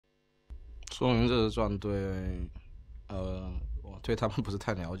苏宁这支战队，我对他们不是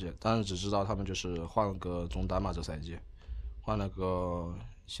太了解，但是只知道他们就是换了个中单嘛，这赛季换了个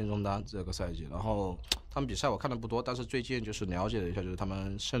新中单这个赛季，然后他们比赛我看的不多，但是最近就是了解了一下，就是他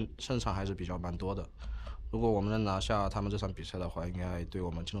们胜场还是比较蛮多的。如果我们能拿下他们这场比赛的话，应该对我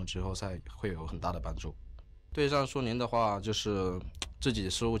们进入季后赛会有很大的帮助。对上苏宁的话，就是自己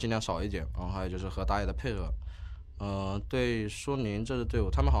失误尽量少一点，然后还有就是和打野的配合。对苏宁这支队伍，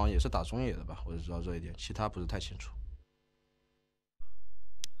他们好像也是打中野的吧，我只知道这一点，其他不是太清楚。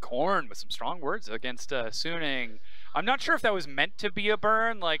Korn with some strong words against Suning. I'm not sure if that was meant to be a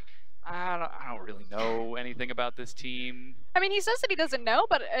burn. Like, I don't really know anything about this team. I mean, he says that he doesn't know,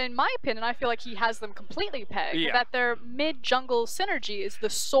 but in my opinion, I feel like he has them completely pegged. Yeah. That their mid-jungle synergy is the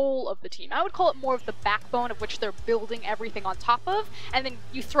soul of the team. I would call it more of the backbone of which they're building everything on top of, and then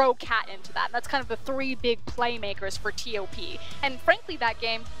you throw Cat into that. And that's kind of the three big playmakers for TOP. And frankly, that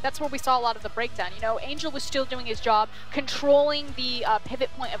game, that's where we saw a lot of the breakdown. You know, Angel was still doing his job, controlling the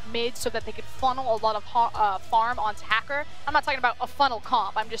pivot point of mid so that they could funnel a lot of farm onto Hacker. I'm not talking about a funnel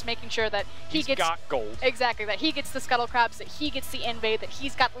comp. I'm just making sure that He's got gold. Exactly, that he gets the Scuttle Crabs, that he gets the invade, that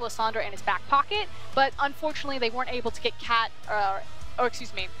he's got the Lissandra in his back pocket, but unfortunately they weren't able to get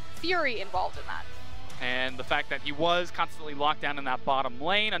Fury involved in that. And the fact that he was constantly locked down in that bottom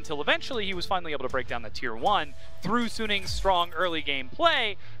lane until eventually he was finally able to break down the tier 1 through Suning's strong early game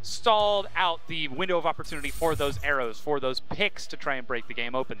play, stalled out the window of opportunity for those arrows, for those picks to try and break the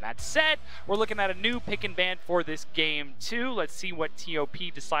game open. That said, we're looking at a new pick and ban for this game too. Let's see what TOP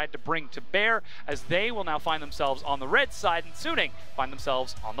decide to bring to bear, as they will now find themselves on the red side and Suning find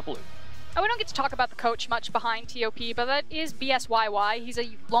themselves on the blue. We don't get to talk about the coach much behind TOP, but that is BSYY. He's a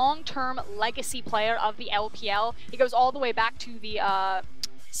long-term legacy player of the LPL. He goes all the way back to the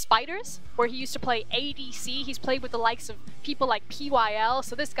Spiders, where he used to play ADC. He's played with the likes of people like PYL,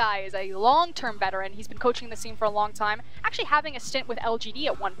 so this guy is a long-term veteran. He's been coaching the scene for a long time, actually having a stint with LGD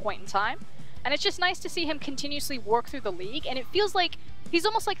at one point in time. And it's just nice to see him continuously work through the league, and it feels like he's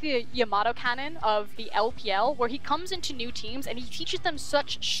almost like the Yamato Cannon of the LPL, where he comes into new teams and he teaches them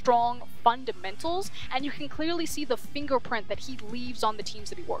such strong fundamentals, and you can clearly see the fingerprint that he leaves on the teams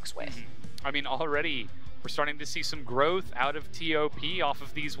that he works with. I mean, already we're starting to see some growth out of TOP off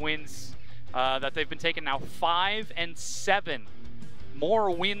of these wins that they've been taking now 5 and 7.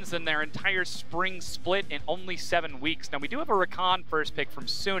 More wins than their entire spring split in only 7 weeks. Now, we do have a Rakan first pick from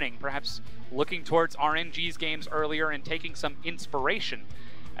Suning, perhaps looking towards RNG's games earlier and taking some inspiration,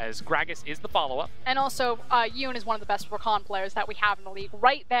 as Gragas is the follow-up. And also, Yoon is one of the best Rakan players that we have in the league,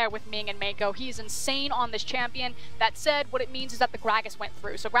 right there with Ming and Mako. He is insane on this champion. That said, what it means is that the Gragas went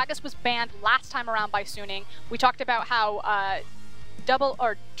through. So Gragas was banned last time around by Suning. We talked about how I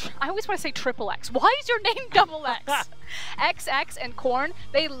always want to say triple X. Why is your name double X? XX and Korn,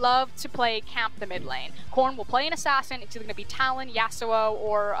 they love to play camp the mid lane. Korn will play an assassin. It's either going to be Talon, Yasuo,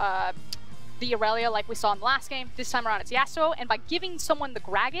 or the Aurelia like we saw in the last game. This time around it's Yasuo, and by giving someone the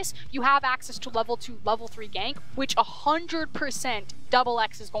Gragas, you have access to level 2, level 3 gank, which 100% double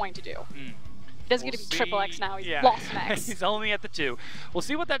X is going to do. Doesn't get to be triple X now, he's lost an X. He's only at the 2. We'll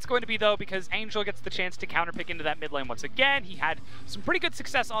see what that's going to be though, because Angel gets the chance to counterpick into that mid lane once again. He had some pretty good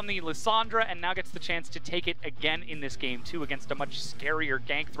success on the Lissandra and now gets the chance to take it again in this game too against a much scarier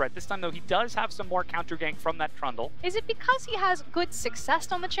gank threat. This time though, he does have some more counter gank from that Trundle. Is it because he has good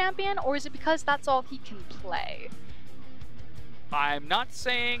success on the champion, or is it because that's all he can play? I'm not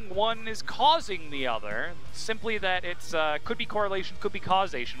saying one is causing the other, simply that it's could be correlation, could be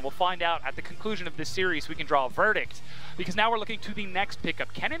causation. We'll find out at the conclusion of this series. We can draw a verdict, because now we're looking to the next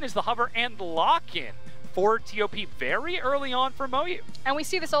pickup. Kennen is the hover and lock-in for TOP very early on for Moyu. And we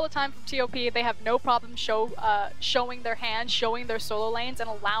see this all the time from TOP. They have no problem showing their hand, showing their solo lanes, and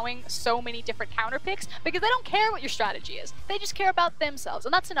allowing so many different counter picks, because they don't care what your strategy is. They just care about themselves.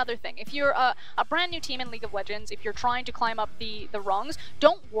 And that's another thing. If you're a brand new team in League of Legends, if you're trying to climb up the rungs,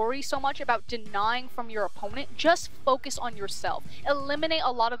 don't worry so much about denying from your opponent. Just focus on yourself. Eliminate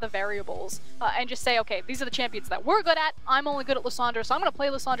a lot of the variables and just say, okay, these are the champions that we're good at. I'm only good at Lissandra, so I'm going to play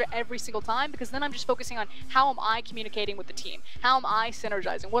Lissandra every single time, because then I'm just focusing on how am I communicating with the team? How am I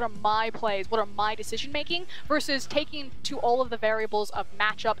synergizing? What are my plays? What are my decision making? Versus taking to all of the variables of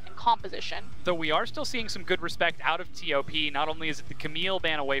matchup and composition. Though we are still seeing some good respect out of TOP. Not only is it the Camille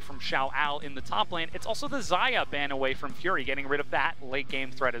ban away from Xiao Al in the top lane, it's also the Xayah ban away from Fury, getting rid of that late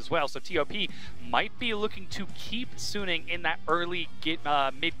game threat as well. So TOP might be looking to keep Suning in that early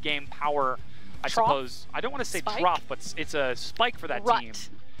mid game power, I suppose. I don't want to say trough, but it's a spike for that team.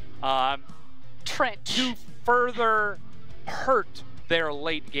 Trench. To further hurt their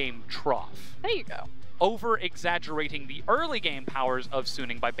late game trough. There you go. over-exaggerating the early game powers of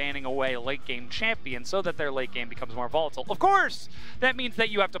Suning by banning away late game champions so that their late game becomes more volatile. Of course, that means that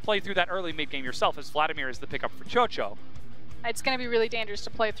you have to play through that early mid game yourself, as Vladimir is the pickup for Chocho. It's going to be really dangerous to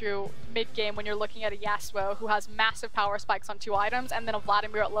play through mid-game when you're looking at a Yasuo who has massive power spikes on 2 items, and then a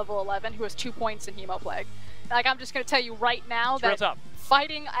Vladimir at level 11 who has 2 points in Hemo Plague. Like, I'm just going to tell you right now that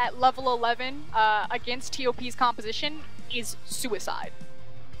fighting at level 11 against TOP's composition is suicide.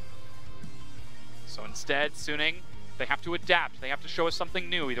 So instead, Suning, they have to adapt. They have to show us something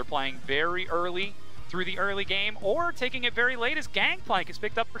new, either playing very early through the early game, or taking it very late as Gangplank is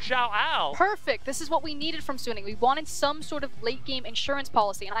picked up for Xiao Ao. Perfect. This is what we needed from Suning. We wanted some sort of late game insurance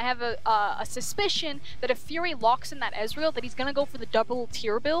policy, and I have a suspicion that if Fury locks in that Ezreal, that he's going to go for the double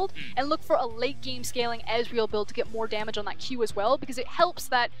tier build and look for a late game scaling Ezreal build to get more damage on that Q as well, because it helps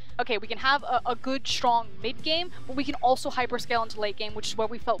that, okay, we can have a good, strong mid game, but we can also hyperscale into late game, which is where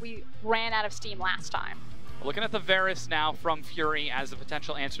we felt we ran out of steam last time. Looking at the Varus now from Fury as a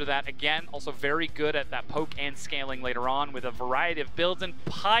potential answer to that. Again, also very good at that poke and scaling later on with a variety of builds, and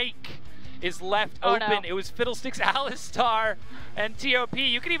Pyke is left open. No. It was Fiddlesticks, Alistar, and TOP.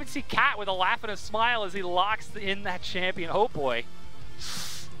 You can even see Cat with a laugh and a smile as he locks in that champion. Oh boy.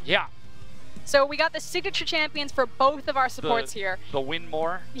 Yeah. So we got the signature champions for both of our supports here. The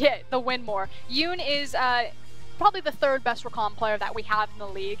Winmore. Yeah, the Winmore. Yoon is probably the 3rd best Rakan player that we have in the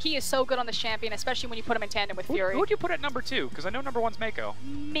league. He is so good on this champion, especially when you put him in tandem with Fury. Who would you put at number 2? Because I know number 1's Mako.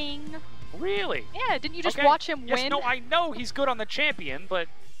 Ming. Really? Yeah, didn't you just watch him win? Yes, no, I know he's good on the champion, but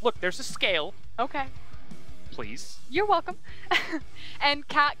look, there's a scale. Okay. Please. You're welcome. And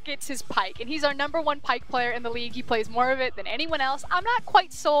Cat gets his Pyke, and he's our number 1 Pyke player in the league. He plays more of it than anyone else. I'm not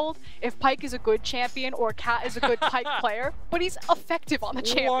quite sold if Pyke is a good champion or Cat is a good Pyke player, but he's effective on the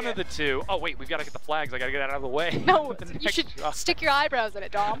champion. One of the two. Oh wait, we've got to get the flags. I got to get that out of the way. No, you should stick your eyebrows in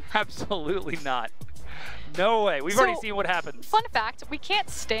it, Dom. Absolutely not. No way. We've already seen what happens. Fun fact, we can't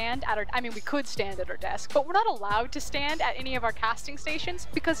stand at our, I mean, we could stand at our desk, but we're not allowed to stand at any of our casting stations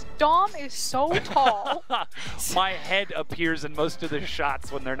because Dom is so tall. My head appears in most of the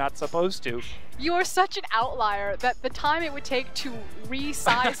shots when they're not supposed to. You are such an outlier that the time it would take to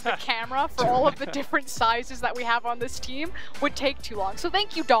resize the camera for all of the different sizes that we have on this team would take too long. So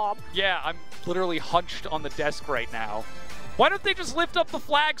thank you, Dom. Yeah, I'm literally hunched on the desk right now. Why don't they just lift up the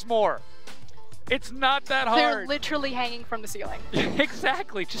flags more? It's not that hard. They're literally hanging from the ceiling.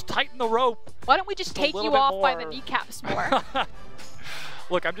 Exactly. Just tighten the rope. Why don't we just take you off by the kneecaps more?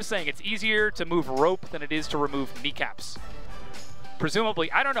 Look, I'm just saying it's easier to move rope than it is to remove kneecaps.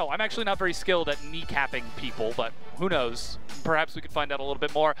 Presumably, I don't know. I'm actually not very skilled at kneecapping people, but who knows? Perhaps we could find out a little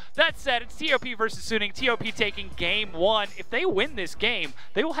bit more. That said, it's TOP versus Suning. TOP taking game 1. If they win this game,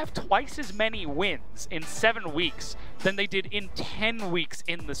 they will have twice as many wins in 7 weeks than they did in 10 weeks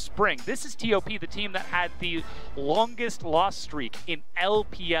in the spring. This is TOP, the team that had the longest loss streak in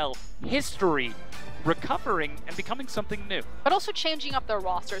LPL history, recovering and becoming something new. But also changing up their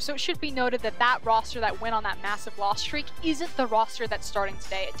roster. So it should be noted that that roster that went on that massive loss streak isn't the roster that's starting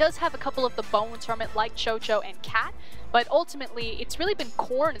today. It does have a couple of the bones from it, like Chocho and Cat, but ultimately it's really been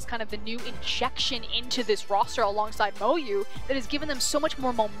Korn as kind of the new injection into this roster alongside Moyu that has given them so much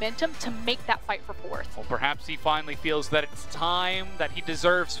more momentum to make that fight for 4th. Well, perhaps he finally feels that it's time that he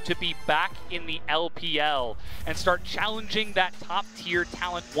deserves to be back in the LPL and start challenging that top tier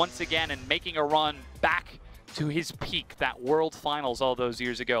talent once again and making a run back to his peak, that World Finals all those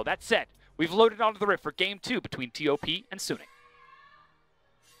years ago. That said, we've loaded onto the Rift for game 2 between TOP and Suning.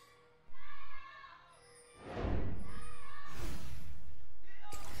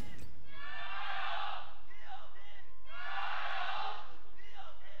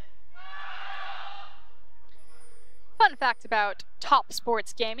 Fun fact about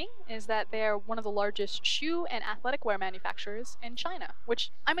Topsports Gaming is that they're one of the largest shoe and athletic wear manufacturers in China,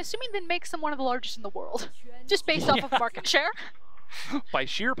 which I'm assuming then makes them one of the largest in the world, just based off of market share. By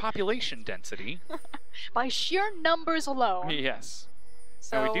sheer population density. By sheer numbers alone. Yes.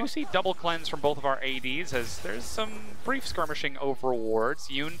 So now we do see double cleanse from both of our ADs as there's some brief skirmishing over wards.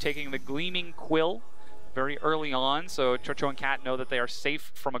 Yoon taking the Gleaming Quill very early on, so Chocho and Cat know that they are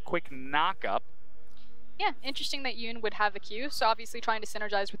safe from a quick knock-up. Yeah, interesting that Yoon would have the Q, so obviously trying to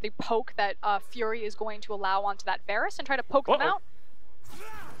synergize with the poke that Fury is going to allow onto that Varus and try to poke them out.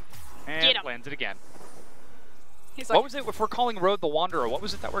 And lands it again. He's like, what was it if we're calling Road the Wanderer? What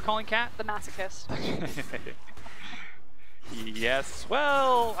was it that we're calling Cat? The Masochist. Yes,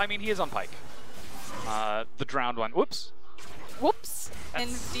 well, I mean, he is on Pyke. The drowned one. Whoops. Whoops.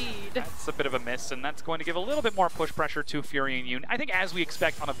 Indeed. That's a bit of a miss, and that's going to give a little bit more push pressure to Fury and Yoon. I think as we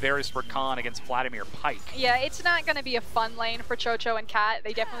expect on a Varus Rakan against Vladimir Pike. Yeah, it's not going to be a fun lane for Chocho and Cat.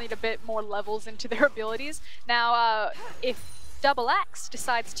 They definitely need a bit more levels into their abilities. Now, if XX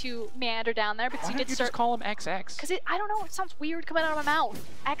decides to meander down there, because Why he don't did you start... just call him XX? Because I don't know, it sounds weird coming out of my mouth.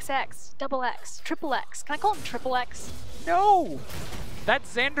 XX, double X, triple X. Can I call him triple X? No!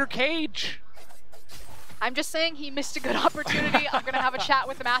 That's Xander Cage. I'm just saying he missed a good opportunity. I'm going to have a chat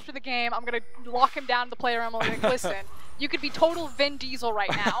with him after the game. I'm going to lock him down in the player room. I'm like, listen, you could be total Vin Diesel right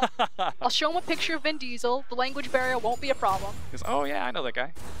now. I'll show him a picture of Vin Diesel. The language barrier won't be a problem. Oh yeah, I know that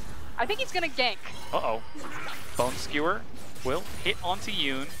guy. I think he's going to gank. Uh-oh. Bone Skewer will hit onto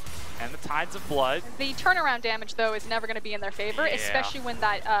Yoon, and the Tides of Blood. The turnaround damage, though, is never going to be in their favor, Yeah. especially when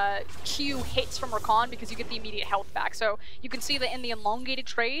that Q hits from Rakan, because you get the immediate health back. So you can see that in the elongated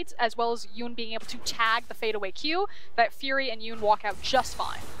trades, as well as Yoon being able to tag the fadeaway Q, that Fury and Yoon walk out just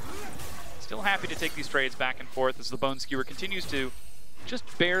fine. Still happy to take these trades back and forth as the Bone Skewer continues to just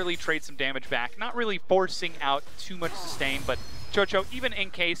barely trade some damage back, not really forcing out too much sustain, but Chocho, even in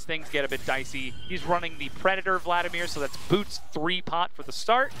case things get a bit dicey, he's running the Predator Vladimir, so that's Boots 3-pot for the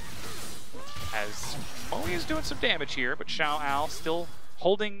start. As Moe is doing some damage here, but Xiao Al still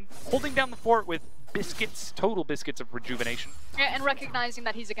holding down the fort with biscuits, total biscuits of rejuvenation. Yeah, and recognizing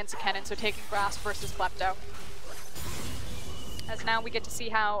that he's against a Kennen, so taking Grasp versus Klepto. As now we get to see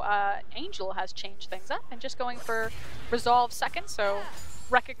how Angel has changed things up and just going for Resolve second, so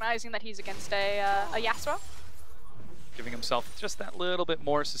recognizing that he's against a Yasuo. Giving himself just that little bit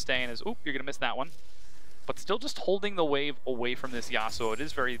more sustain as, oop, you're going to miss that one. But still just holding the wave away from this Yasuo. It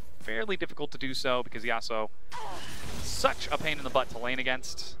is fairly difficult to do so because Yasuo is such a pain in the butt to lane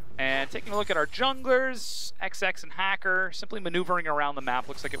against. And taking a look at our junglers, XX and Hacker, simply maneuvering around the map.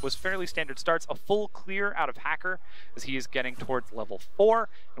 Looks like it was fairly standard starts. A full clear out of Hacker as he is getting towards level 4.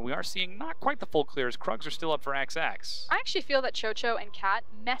 And we are seeing not quite the full clear as Krugs are still up for XX. I actually feel that Chocho and Cat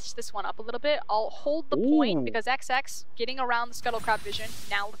messed this one up a little bit. I'll hold the point because XX getting around the Scuttle Crab vision,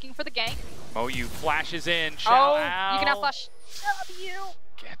 now looking for the gank. Moyu flashes in. Oh, Xiao you can have Al flash W.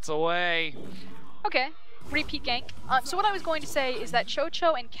 gets away. Okay. Repeat gank. So what I was going to say is that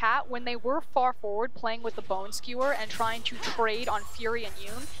Chocho and Cat, when they were far forward playing with the Bone Skewer and trying to trade on Fury and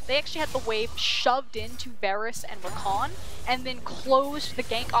Yoon, they actually had the wave shoved into Varus and Rakan and then closed the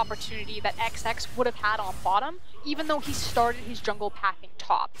gank opportunity that XX would have had on bottom, even though he started his jungle pathing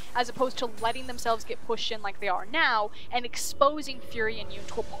top, as opposed to letting themselves get pushed in like they are now and exposing Fury and Yoon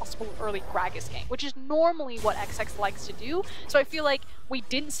to a possible early Gragas gank, which is normally what XX likes to do. So I feel like we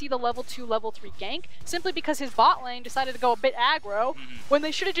didn't see the level 2, level 3 gank simply because his bot lane decided to go a bit aggro when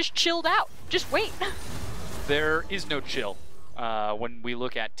they should have just chilled out. Just wait. There is no chill when we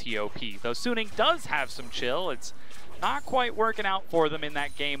look at TOP. Though Suning does have some chill. It's not quite working out for them in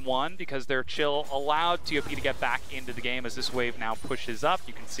that game 1 because their chill allowed TOP to get back into the game as this wave now pushes up.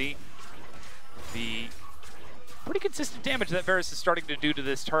 You can see the pretty consistent damage that Varus is starting to do to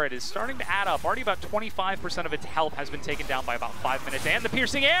this turret is starting to add up. Already about 25% of its health has been taken down by about 5 minutes. And the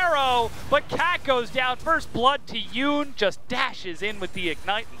piercing arrow, but Cat goes down. First blood to Yoon, just dashes in with the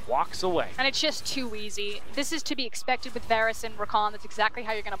ignite and walks away. And it's just too easy. This is to be expected with Varus and Rakan. That's exactly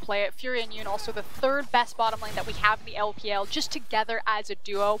how you're going to play it. Fury and Yoon, also the 3rd best bottom lane that we have in the LPL, just together as a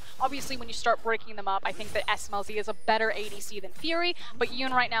duo. Obviously, when you start breaking them up, I think that SMLZ is a better ADC than Fury, but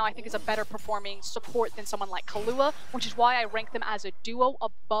Yoon right now I think is a better performing support than someone like Kahlua, which is why I rank them as a duo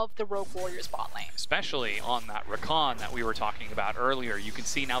above the Rogue Warriors bot lane. Especially on that Rakan that we were talking about earlier. You can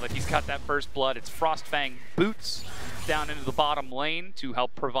see now that he's got that first blood. It's Frostfang Boots down into the bottom lane to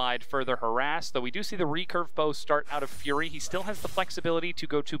help provide further harass. Though we do see the recurve bow start out of Fury. He still has the flexibility to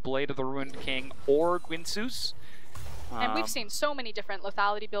go to Blade of the Ruined King or Gwynsus. And we've seen so many different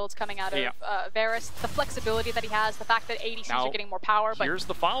lethality builds coming out of Varus. The flexibility that he has, the fact that ADCs now, are getting more power. But here's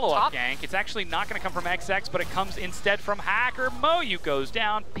the follow-up gank. It's actually not going to come from XX, but it comes instead from Hacker. Moyu goes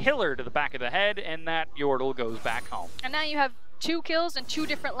down, pillar to the back of the head, and that Yordle goes back home. And now you have 2 kills in 2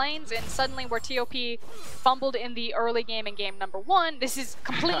 different lanes, and suddenly where TOP fumbled in the early game in game number 1, this is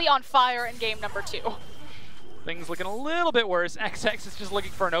completely on fire in game number 2. Things looking a little bit worse. XX is just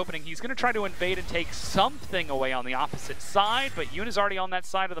looking for an opening. He's going to try to invade and take something away on the opposite side, but Yoon is already on that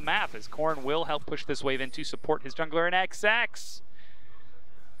side of the map as Korn will help push this wave in to support his jungler in XX.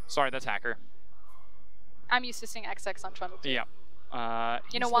 Sorry, that's Hacker. I'm used to seeing XX on Trundle too. Yeah.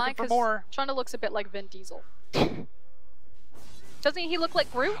 You know why? Because Trundle looks a bit like Vin Diesel. Doesn't he look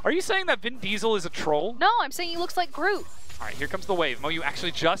like Groot? Are you saying that Vin Diesel is a troll? No, I'm saying he looks like Groot. All right, here comes the wave. Moyu actually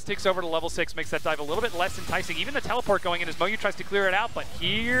just ticks over to level 6, makes that dive a little bit less enticing. Even the teleport going in as Moyu tries to clear it out, but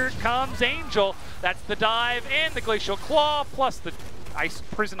here comes Angel. That's the dive and the Glacial Claw, plus the Ice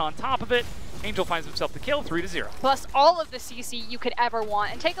Prison on top of it. Angel finds himself the kill, 3-0. Plus all of the CC you could ever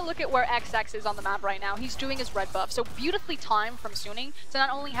want. And take a look at where XX is on the map right now. He's doing his red buff. So beautifully timed from Suning to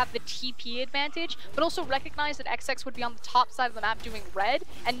not only have the TP advantage, but also recognize that XX would be on the top side of the map doing red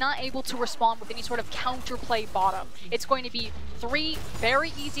and not able to respond with any sort of counterplay bottom. It's going to be 3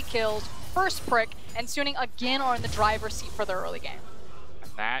 very easy kills, first prick, and Suning again are in the driver's seat for the early game.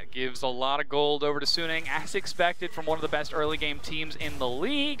 That gives a lot of gold over to Suning, as expected from one of the best early game teams in the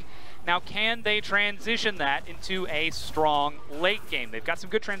league. Now, can they transition that into a strong late game? They've got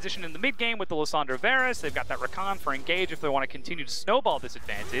some good transition in the mid game with the Lissandra Varus. They've got that Rakan for engage if they want to continue to snowball this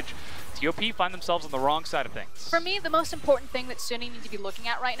advantage. TOP find themselves on the wrong side of things. For me, the most important thing that Suning need to be looking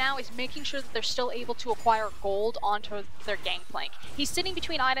at right now is making sure that they're still able to acquire gold onto their gangplank. He's sitting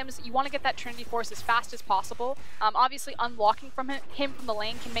between items. You want to get that Trinity Force as fast as possible. Obviously, unlocking from him from the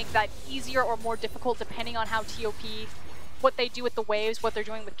lane can make that easier or more difficult depending on how TOP, what they do with the waves, what they're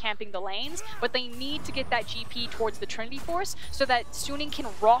doing with camping the lanes, but they need to get that GP towards the Trinity Force so that Suning can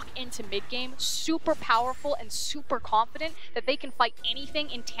rock into mid-game super powerful and super confident that they can fight anything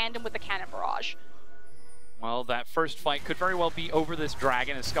in tandem with the Cannon Barrage. Well, that first fight could very well be over this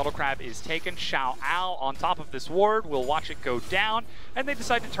dragon as Scuttlecrab is taken. Xiao Ao on top of this ward. We'll watch it go down, and they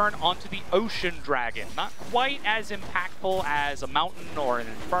decide to turn onto the Ocean Dragon. Not quite as impactful as a Mountain or an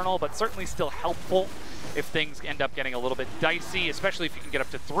Infernal, but certainly still helpful if things end up getting a little bit dicey, especially if you can get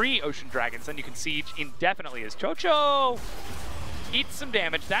up to 3 Ocean Dragons, then you can siege indefinitely as Chocho eats some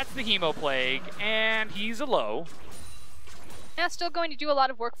damage. That's the Hemo Plague, and he's a low. Yeah, still going to do a lot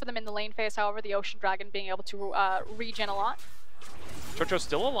of work for them in the lane phase, however, the Ocean Dragon being able to regen a lot. Chocho's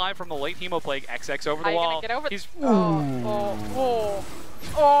still alive from the late Hemo Plague. XX over the How wall. Are you gonna get over He's Oh.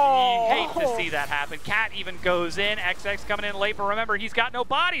 You hate to see that happen. Cat even goes in. XX coming in late, but remember, he's got no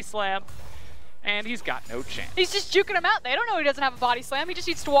body slam. And he's got no chance. He's just juking him out. They don't know he doesn't have a body slam. He just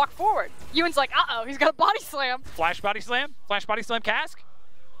needs to walk forward. Ewan's like, uh-oh, he's got a body slam. Flash body slam? Flash body slam cask?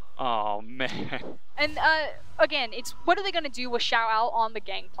 Oh, man. And again, it's what are they going to do with Xiao Ao on the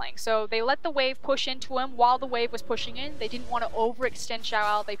gangplank? So they let the wave push into him while the wave was pushing in. They didn't want to overextend Xiao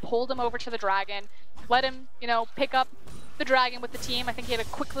Ao. They pulled him over to the dragon, let him, you know, pick up the dragon with the team. I think he had a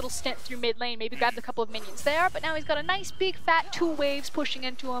quick little stint through mid lane, maybe grabbed a couple of minions there, but now he's got a nice big fat 2 waves pushing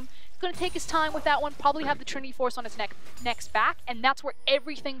into him. Going to take his time with that one, probably have the Trinity Force on his next back, and that's where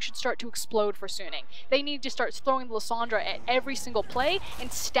everything should start to explode for Suning. They need to start throwing the Lissandra at every single play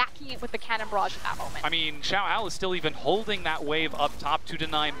and stacking it with the Cannon Barrage at that moment. I mean, Xiao Ao is still even holding that wave up top to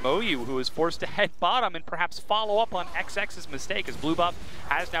deny Moyu, who is forced to head bottom and perhaps follow up on XX's mistake, as blue buff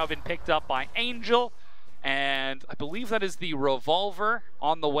has now been picked up by Angel. And I believe that is the Revolver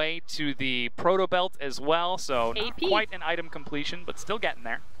on the way to the Proto Belt as well, so not quite an item completion, but still getting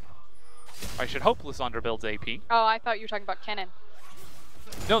there. I should hope Lissandra builds AP. Oh, I thought you were talking about Kennen.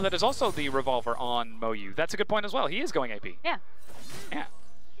 No, that is also the Revolver on Moyu. That's a good point as well. He is going AP. Yeah. Yeah.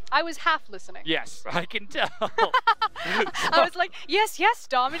 I was half listening. Yes, I can tell. I was like, yes, yes,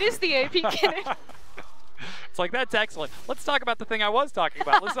 Dom, it is the AP Kennen. It's like, that's excellent. Let's talk about the thing I was talking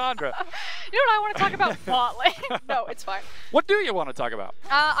about, Lissandra. You know what I want to talk about? Bot lane. No, it's fine. What do you want to talk about?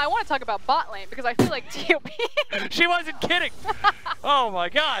 I want to talk about bot lane because I feel like TOP... She wasn't kidding. Oh my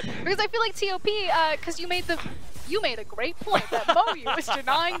god. Because I feel like TOP, because you made a great point that Moyu was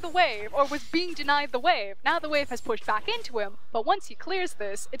denying the wave, or was being denied the wave. Now the wave has pushed back into him, but once he clears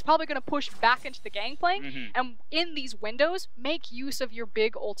this, it's probably going to push back into the gangplank, and in these windows, make use of your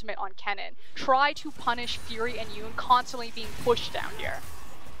big ultimate on Kennen. Try to punish Fury and Yoon constantly being pushed down here.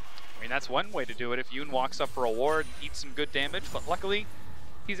 I mean, that's one way to do it if Yoon walks up for a ward, eats some good damage, but luckily,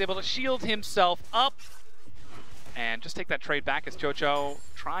 he's able to shield himself up and just take that trade back as Chocho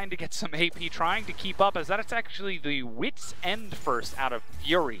trying to get some AP, trying to keep up, as that's actually the wit's end first out of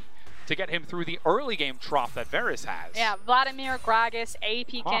Fury to get him through the early game trough that Varus has. Yeah, Vladimir, Gragas,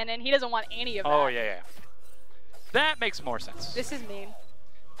 AP Kennen, he doesn't want any of that. Oh, yeah, yeah. That makes more sense. This is mean.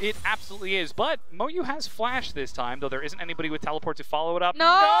 It absolutely is, but Moyu has Flash this time, though there isn't anybody with Teleport to follow it up.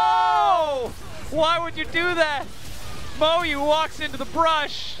 No! Why would you do that? Moyu walks into the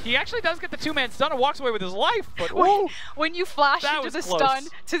brush. He actually does get the 2-man stun and walks away with his life, but when you flash that into the was stun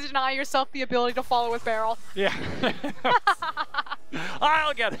to deny yourself the ability to follow with barrel. Yeah.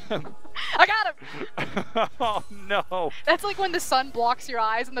 I'll get him. I got him. Oh no. That's like when the sun blocks your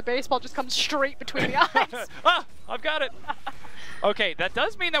eyes and the baseball just comes straight between the eyes. Ah, I've got it. Okay, that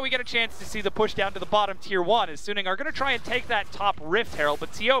does mean that we get a chance to see the push down to the bottom tier 1, as Suning are going to try and take that top Rift Herald,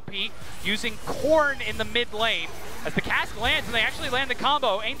 but TOP using Korn in the mid lane as the cask lands, and they actually land the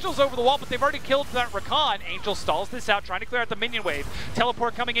combo. Angel's over the wall, but they've already killed that Rakan. Angel stalls this out, trying to clear out the minion wave.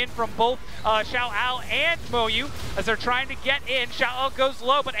 Teleport coming in from both Xiao Al and Moyu as they're trying to get in. Xiao Al goes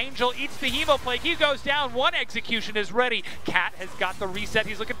low, but Angel eats the Hemo Plague. He goes down. One execution is ready. Cat has got the reset.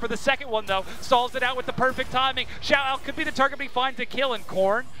 He's looking for the second one, though. Stalls it out with the perfect timing. Xiao Al could be the target, but he finds a kill, and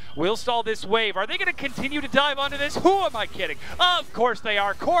Korn will stall this wave. Are they going to continue to dive onto this? Who am I kidding? Of course they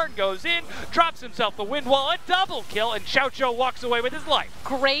are. Korn goes in, drops himself the wind wall, a double kill, and Xiaoqiu walks away with his life.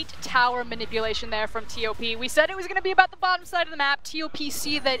 Great tower manipulation there from TOP. We said it was going to be about the bottom side of the map. TOP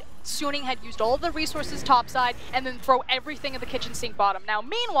see that Suning had used all of the resources top side and then throw everything in the kitchen sink bottom. Now,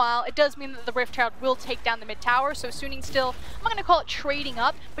 meanwhile, it does mean that the Rift Herald will take down the mid tower, so Suning still, I'm not going to call it trading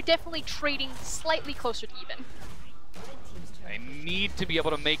up, but definitely trading slightly closer to even. They need to be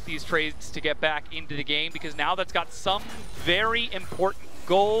able to make these trades to get back into the game, because now that's got some very important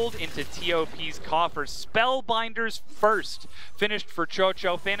gold into TOP's coffers. Spellbinders first finished for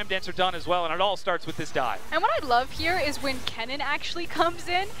Chocho. Phantom Dancer done as well, and it all starts with this dive. And what I love here is when Kennen actually comes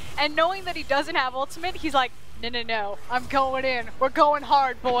in, and knowing that he doesn't have ultimate, he's like, no, I'm going in. We're going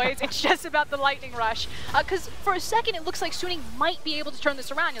hard, boys. It's just about the lightning rush. Because for a second, it looks like Suning might be able to turn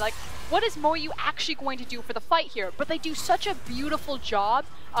this around. You're like, what is Moyu actually going to do for the fight here? But they do such a beautiful job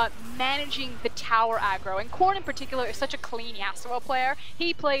managing the tower aggro. And Korn in particular is such a clean Yasuo player.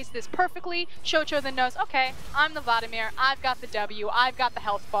 He plays this perfectly. Chocho then knows, okay, I'm the Vladimir. I've got the W. I've got the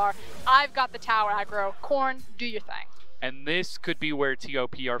health bar. I've got the tower aggro. Korn, do your thing. And this could be where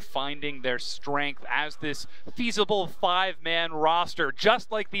TOP are finding their strength as this feasible 5-man roster,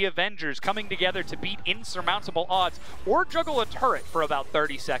 just like the Avengers, coming together to beat insurmountable odds or juggle a turret for about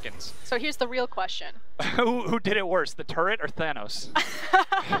 30 seconds. So here's the real question. Who did it worse, the turret or Thanos?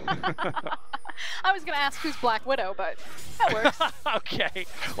 I was going to ask who's Black Widow, but that works. Okay,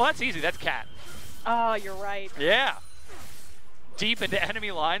 well that's easy, that's Cat. Oh, you're right. Yeah. Deep into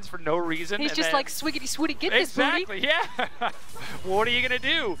enemy lines for no reason. He's just like, swiggity swooty, get this booty. Exactly, yeah. What are you gonna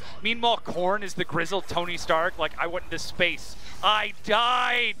do? Meanwhile, Korn is the grizzled Tony Stark, like, I went into space. I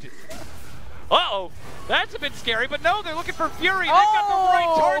died. Uh-oh, that's a bit scary, but no, they're looking for Fury. They've got the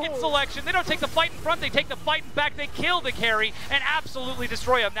right target selection. They don't take the fight in front, they take the fight in back. They kill the carry and absolutely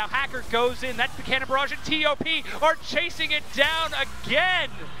destroy him. Now Hacker goes in, that's the cannon barrage, and TOP are chasing it down again.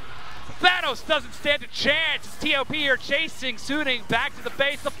 Thanos doesn't stand a chance. TOP are chasing Suning back to the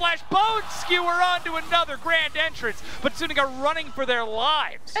base. The Flash Bone Skewer onto another grand entrance, but Suning are running for their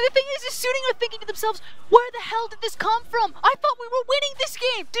lives. And the thing is Suning are thinking to themselves, where the hell did this come from? I thought we were winning this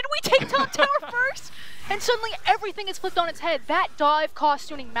game. Didn't we take top tower first? And suddenly everything is flipped on its head. That dive cost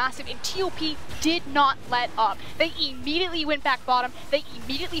Suning massive, and TOP did not let up. They immediately went back bottom, they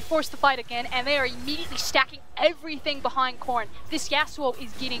immediately forced the fight again, and they are immediately stacking everything behind Korn. This Yasuo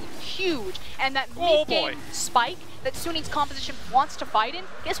is getting huge, and that mid-game spike that Suning's composition wants to fight in,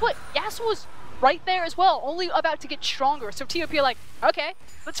 guess what? Yasuo's right there as well, only about to get stronger. So TOP are like, okay,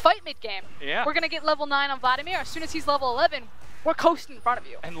 let's fight mid-game. Yeah. We're gonna get level 9 on Vladimir. As soon as he's level 11, we're coasting in front of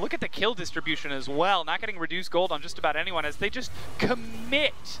you. And look at the kill distribution as well. Not getting reduced gold on just about anyone as they just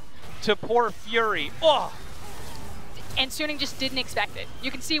commit to poor Fury. Oh. And Suning just didn't expect it. You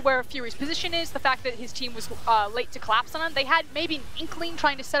can see where Fury's position is, the fact that his team was late to collapse on him. They had maybe an inkling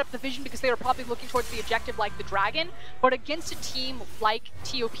trying to set up the vision because they were probably looking towards the objective like the Dragon, but against a team like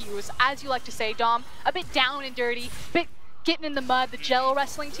TOP, who was, as you like to say, Dom, a bit down and dirty, a bit getting in the mud, the Jello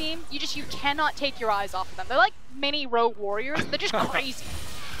wrestling team, you cannot take your eyes off of them. They're like mini rogue warriors. They're just crazy.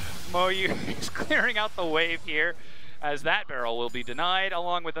 Moyu is clearing out the wave here as that barrel will be denied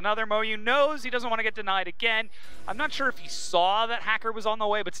along with another. Moyu knows he doesn't want to get denied again. I'm not sure if he saw that Hacker was on the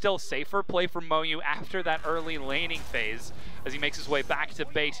way, but still safer play for Moyu after that early laning phase as he makes his way back to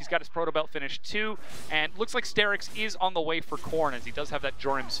base. He's got his proto belt finished too, and looks like Sterix is on the way for Korn as he does have that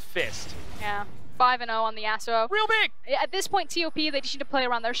Jorim's Fist. Yeah. 5-0 on the Yasuo. Real big! At this point, TOP, they just need to play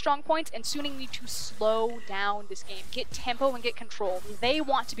around their strong points, and Suning need to slow down this game. Get tempo and get control. They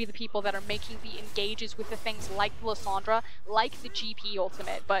want to be the people that are making the engages with the things like Lysandra, like the GP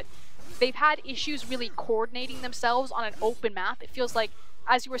ultimate, but they've had issues really coordinating themselves on an open map. It feels like,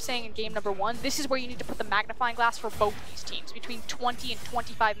 as you were saying in game number 1, this is where you need to put the magnifying glass for both these teams, between 20 and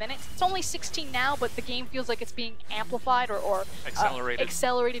 25 minutes. It's only 16 now, but the game feels like it's being amplified or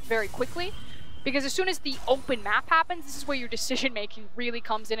accelerated very quickly. Because as soon as the open map happens, this is where your decision making really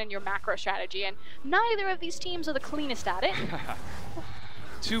comes in and your macro strategy, and neither of these teams are the cleanest at it.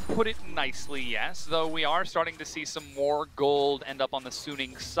 To put it nicely, yes, though we are starting to see some more gold end up on the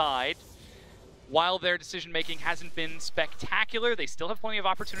Suning side. while their decision-making hasn't been spectacular, they still have plenty of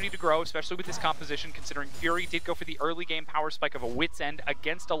opportunity to grow, especially with this composition, considering Fury did go for the early game power spike of a Wit's End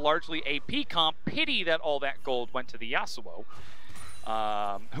against a largely AP comp. Pity that all that gold went to the Yasuo,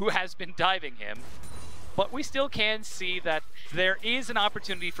 who has been diving him. But we still can see that there is an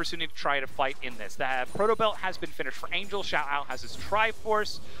opportunity for Sunny to try to fight in this. The Proto Belt has been finished for Angel. Xiao Ao has his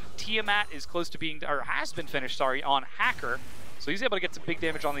Triforce. Tiamat is close to being, or has been finished, sorry, on Hacker. So he's able to get some big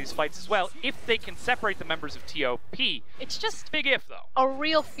damage on these fights as well, if they can separate the members of TOP. It's just big if, though. A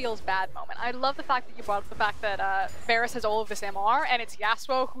real feels bad moment. I love the fact that you brought up the fact that Varus has all of this MR, and it's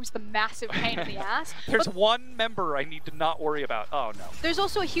Yasuo who's the massive pain in the ass. There's one member I need to not worry about. Oh, no. There's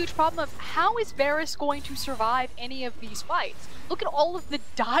also a huge problem of how is Varus going to survive any of these fights? Look at all of the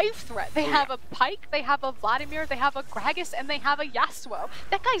dive threat. They have a Pyke, they have a Vladimir, they have a Gragas, and they have a Yasuo.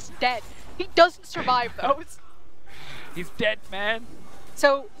 That guy's dead. He doesn't survive those. He's dead, man.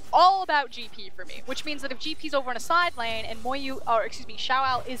 So all about GP for me, which means that if GP's over in a side lane and Xiao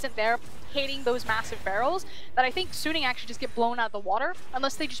Ao isn't there hitting those massive barrels, that I think Suning actually just get blown out of the water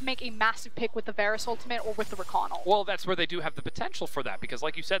unless they just make a massive pick with the Varus ultimate or with the Recon ult. Well, that's where they do have the potential for that, because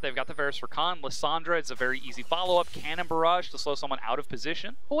like you said, they've got the Varus Recon. Lissandra is a very easy follow-up. Cannon Barrage to slow someone out of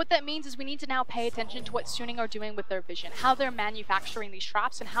position. But what that means is we need to now pay attention to what Suning are doing with their vision, how they're manufacturing these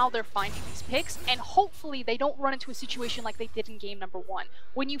traps and how they're finding these picks, and hopefully they don't run into a situation like they did in game number 1.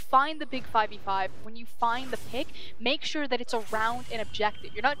 When you find the big 5v5, when you find the pick, make sure that it's around an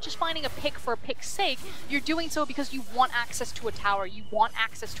objective. You're not just finding a pick for a pick's sake, you're doing so because you want access to a tower, you want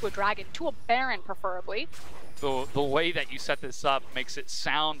access to a dragon, to a Baron preferably. The way that you set this up makes it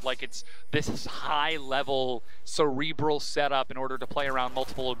sound like it's this high-level cerebral setup in order to play around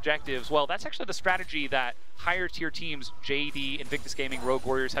multiple objectives. Well, that's actually the strategy that higher-tier teams, JD, Invictus Gaming, Rogue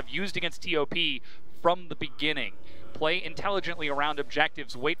Warriors, have used against TOP from the beginning. Play intelligently around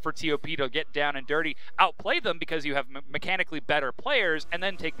objectives, wait for TOP to get down and dirty, outplay them because you have mechanically better players, and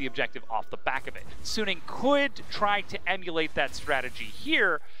then take the objective off the back of it. Suning could try to emulate that strategy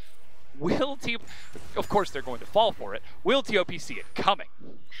here. Will TOP, of course they're going to fall for it, will TOP see it coming?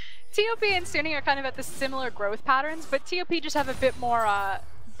 TOP and Suning are kind of at the similar growth patterns, but TOP just have a bit more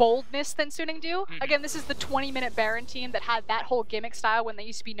boldness than Suning do. Again, this is the 20-minute Baron team that had that whole gimmick style when they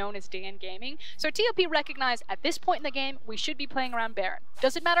used to be known as Dan Gaming. So TOP recognized at this point in the game, we should be playing around Baron.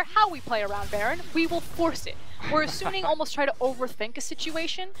 Doesn't matter how we play around Baron, we will force it. Whereas Suning almost try to overthink a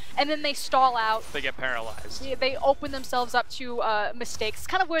situation, and then they stall out. They get paralyzed. They open themselves up to mistakes. It's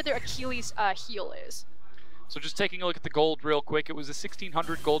kind of where their Achilles heel is. So just taking a look at the gold real quick, it was a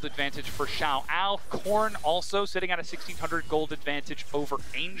 1,600 gold advantage for Xiao Ao. Korn also sitting at a 1,600 gold advantage over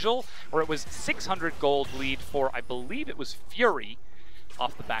Angel, where it was 600 gold lead for, I believe it was Fury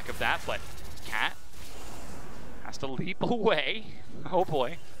off the back of that, but Cat has to leap away. Oh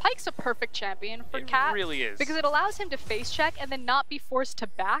boy. Pyke's a perfect champion for Cat. It really is. Because it allows him to face check and then not be forced to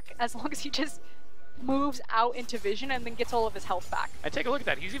back as long as he just moves out into vision and then gets all of his health back. And take a look at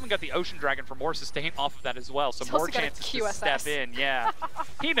that. He's even got the Ocean Dragon for more sustain off of that as well, so more chances to step in. Yeah,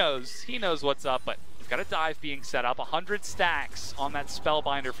 he knows what's up, but he's got a dive being set up. 100 stacks on that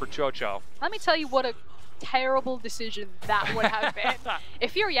Spellbinder for Chocho. Let me tell you what a terrible decision that would have been.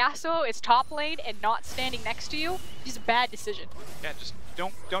 If your Yasuo is top lane and not standing next to you, it's a bad decision. Yeah, just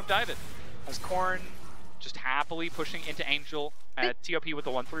don't dive it. As Korn just happily pushing into Angel at TOP with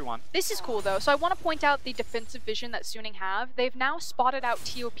the 1-3-1. This is cool though, so I want to point out the defensive vision that Suning have. They've now spotted out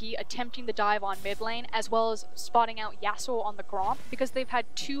TOP attempting the dive on mid lane, as well as spotting out Yasuo on the Gromp, because they've had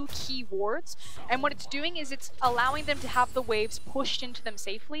 2 key wards, and what it's doing is it's allowing them to have the waves pushed into them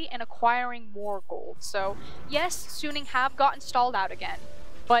safely and acquiring more gold. So yes, Suning have gotten stalled out again,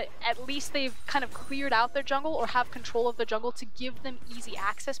 but at least they've kind of cleared out their jungle or have control of the jungle to give them easy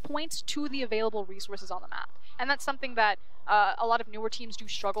access points to the available resources on the map. And that's something that a lot of newer teams do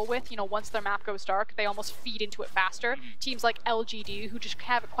struggle with. You know, once their map goes dark, they almost feed into it faster. Teams like LGD, who just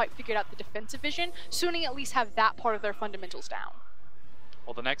haven't quite figured out the defensive vision, Suning at least have that part of their fundamentals down.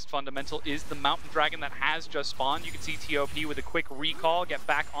 Well, the next fundamental is the Mountain Dragon that has just spawned. You can see TOP with a quick recall, get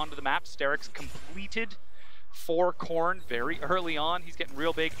back onto the map. Sterix completed for Korn very early on. He's getting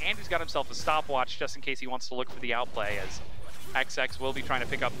real big, and he's got himself a stopwatch just in case he wants to look for the outplay, as XX will be trying to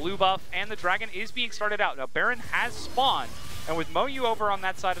pick up blue buff, and the Dragon is being started out. Now, Baron has spawned, and with Moyu over on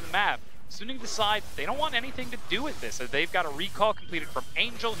that side of the map, Suning decides they don't want anything to do with this, as they've got a recall completed from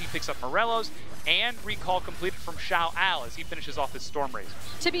Angel. He picks up Morelos, and recall completed from Xiao Ao as he finishes off his Storm Razors.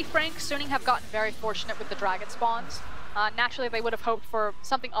 To be frank, Suning have gotten very fortunate with the Dragon spawns. Naturally, they would have hoped for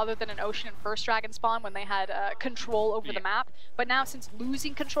something other than an Ocean and first Dragon spawn when they had control over the map. But now, since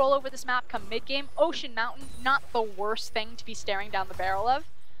losing control over this map come mid-game, Ocean Mountain, not the worst thing to be staring down the barrel of.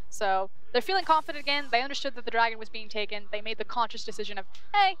 So they're feeling confident again. They understood that the dragon was being taken. They made the conscious decision of,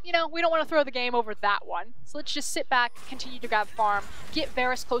 hey, you know, we don't want to throw the game over that one. So let's just sit back, continue to grab farm, get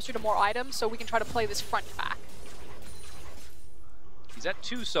Varus closer to more items so we can try to play this front back. He's at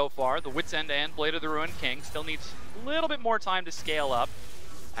 2 so far. The Wit's End and Blade of the Ruined King still needs a little bit more time to scale up,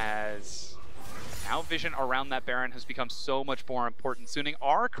 as now vision around that Baron has become so much more important. Suning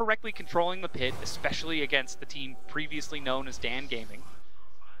are correctly controlling the pit, especially against the team previously known as Dan Gaming.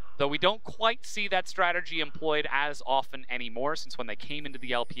 Though we don't quite see that strategy employed as often anymore, since when they came into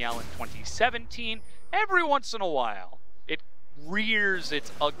the LPL in 2017, every once in a while, it rears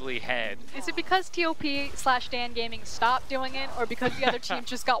its ugly head. Is it because TOP/Dan Gaming stopped doing it, or because the other team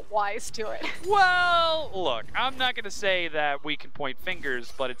just got wise to it? Well, look, I'm not going to say that we can point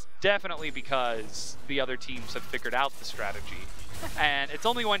fingers, but it's definitely because the other teams have figured out the strategy. And it's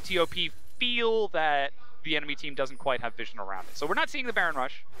only when TOP feel that the enemy team doesn't quite have vision around it. So we're not seeing the Baron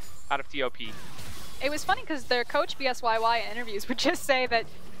Rush out of TOP. It was funny because their coach, BSYY, in interviews would just say that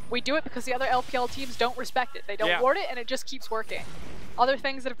we do it because the other LPL teams don't respect it. They don't ward it, and it just keeps working. Other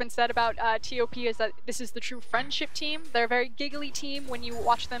things that have been said about TOP is that this is the true friendship team. They're a very giggly team when you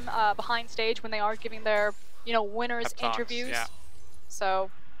watch them behind stage when they are giving their, you know, winners interviews. Yeah. So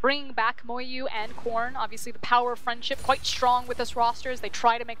bringing back Moyu and Korn, obviously the power of friendship, quite strong with this roster as they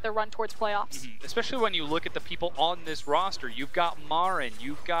try to make their run towards playoffs. Especially when you look at the people on this roster. You've got Marin,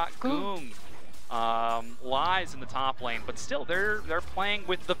 you've got Goong, Lies in the top lane, but still they're playing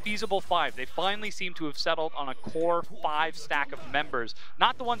with the feasible 5. They finally seem to have settled on a core 5 stack of members.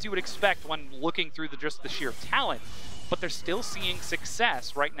 Not the ones you would expect when looking through just the sheer talent, but they're still seeing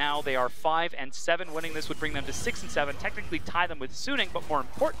success. Right now they are 5 and 7. Winning this would bring them to 6 and 7, technically tie them with Suning, but more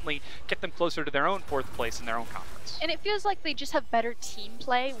importantly, get them closer to their own 4th place in their own conference. And it feels like they just have better team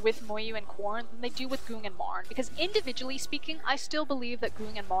play with Moyu and Korn than they do with Goong and Marn, because individually speaking, I still believe that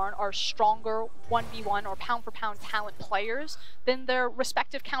Goong and Marn are stronger 1v1 or pound for pound talent players than their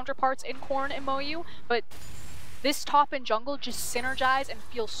respective counterparts in Korn and Moyu, but this top and jungle just synergize and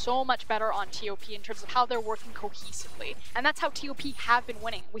feel so much better on TOP in terms of how they're working cohesively. And that's how TOP have been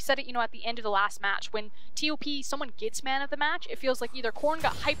winning. We said it, you know, at the end of the last match. When TOP, someone gets man of the match, it feels like either Korn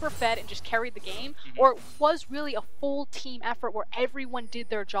got hyper-fed and just carried the game, or it was really a full team effort where everyone did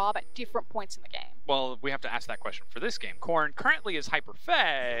their job at different points in the game. Well, we have to ask that question for this game. Korn currently is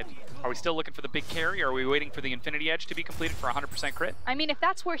hyper-fed. Are we still looking for the big carry, or are we waiting for the Infinity Edge to be completed for 100% crit? I mean, if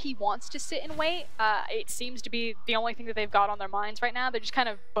that's where he wants to sit and wait, it seems to be the only thing that they've got on their minds right now. They're just kind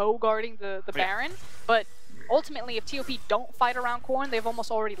of bow-guarding the Baron, but ultimately, if TOP don't fight around Korn, they've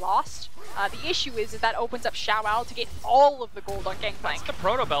almost already lost. The issue is that opens up Xiao to get all of the gold on Gangplank. That's the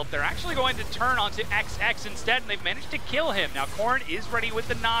Proto Belt. They're actually going to turn onto XX instead, and they've managed to kill him. Now, Korn is ready with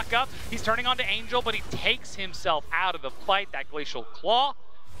the knock-up. He's turning onto Angel, but he takes himself out of the fight, that Glacial Claw.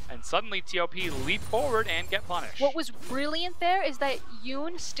 And suddenly TOP leap forward and get punished. What was brilliant there is that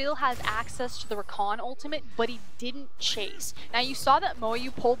Yoon still has access to the Rakan ultimate, but he didn't chase. Now you saw that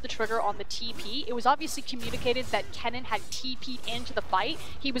Moyu pulled the trigger on the TP. It was obviously communicated that Kennen had TP'd into the fight.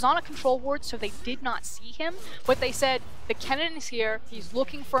 He was on a control ward, so they did not see him, but they said, the Kennen is here, he's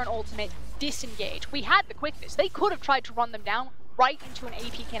looking for an ultimate, disengage. We had the quickness. They could have tried to run them down right into an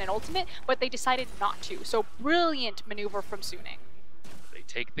AP Kennen ultimate, but they decided not to. So brilliant maneuver from Suning.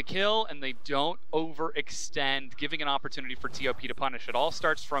 Take the kill, and they don't overextend, giving an opportunity for TOP to punish. It all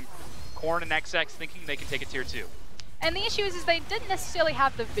starts from Korn and XX thinking they can take a tier 2. And the issue is they didn't necessarily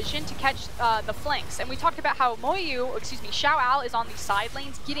have the vision to catch the flanks. And we talked about how Xiao is on the side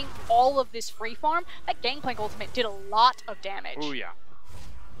lanes getting all of this free farm. That Gangplank ultimate did a lot of damage. Oh yeah.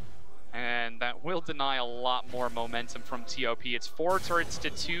 And that will deny a lot more momentum from TOP. It's 4 turrets to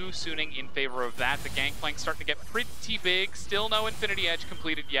 2, Suning in favor of that. The Gangplank's starting to get pretty big. Still no Infinity Edge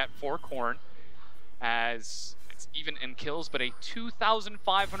completed yet for Korn, as it's even in kills, but a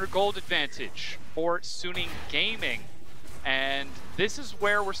 2,500 gold advantage for Suning Gaming. And this is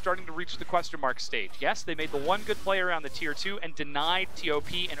where we're starting to reach the question mark stage. Yes, they made the one good play around the tier 2 and denied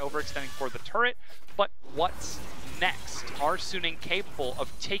TOP and overextending for the turret, but what's next? Are Suning capable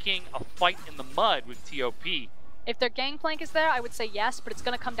of taking a fight in the mud with TOP? If their Gangplank is there, I would say yes, but it's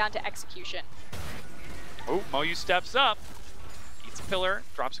going to come down to execution. Oh, Moyu steps up, eats a pillar,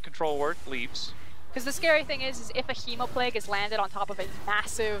 drops a control ward, leaves. Because the scary thing is if a Hemoplague is landed on top of a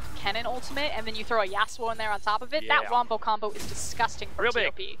massive Kennen ultimate, and then you throw a Yasuo in there on top of it, that Wombo combo is disgusting for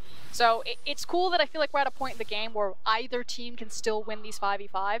TOP. Big. So it's cool that I feel like we're at a point in the game where either team can still win these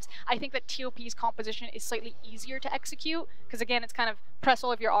 5v5s. I think that TOP's composition is slightly easier to execute, because again, it's kind of press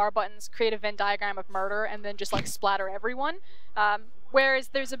all of your R buttons, create a Venn diagram of murder, and then just like splatter everyone. Whereas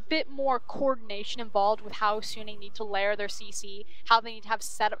there's a bit more coordination involved with how Suning need to layer their CC, how they need to have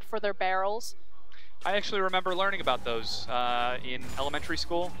setup for their barrels. I actually remember learning about those in elementary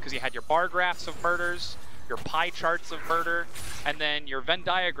school, because you had your bar graphs of murders, your pie charts of murder, and then your Venn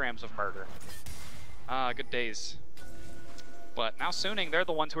diagrams of murder. Good days. But now Suning, they're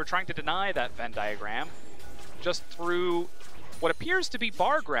the ones who are trying to deny that Venn diagram just through what appears to be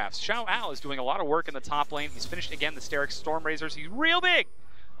bar graphs. Xiao Al is doing a lot of work in the top lane. He's finished again the Sterix Stormrazers. He's real big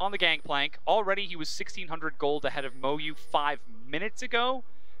on the gangplank. Already he was 1,600 gold ahead of Moyu 5 minutes ago.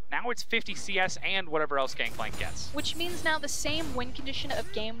 Now it's 50 CS and whatever else gangplank gets. Which means now the same win condition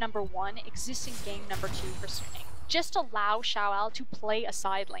of game number 1 exists in game number 2 for Suning. Just allow Xiao Al to play a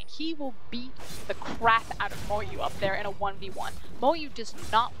side lane. He will beat the crap out of Moyu up there in a 1v1. Moyu does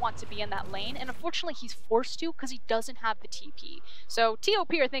not want to be in that lane, and unfortunately he's forced to because he doesn't have the TP. So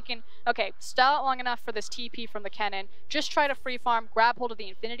TOP are thinking, okay, stall long enough for this TP from the Kennen, just try to free farm, grab hold of the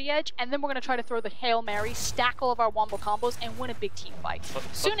Infinity Edge, and then we're going to try to throw the Hail Mary, stack all of our wombo combos, and win a big team fight.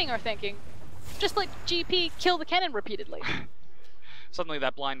 Suning are thinking, just let GP kill the Kennen repeatedly. Suddenly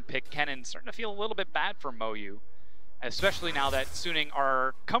that blind pick Kennen starting to feel a little bit bad for Moyu. Especially now that Suning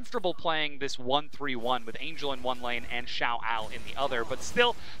are comfortable playing this 1-3-1 with Angel in one lane and Xiao Al in the other. But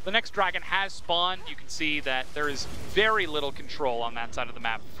still, the next dragon has spawned. You can see that there is very little control on that side of the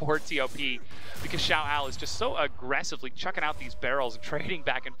map for TOP because Xiao Al is just so aggressively chucking out these barrels and trading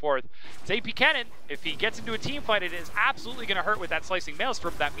back and forth. It's AP Kennen. If he gets into a team fight, it is absolutely going to hurt with that slicing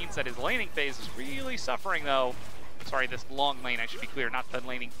maelstrom. That means that his laning phase is really suffering, though. Sorry, this long lane, I should be clear, not the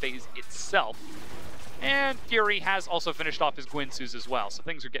laning phase itself. And Fury has also finished off his Gwynsus as well, so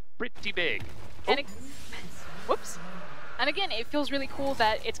things are getting pretty big. And whoops. And again, it feels really cool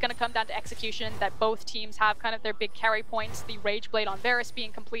that it's going to come down to execution, that both teams have kind of their big carry points, the Rage Blade on Varus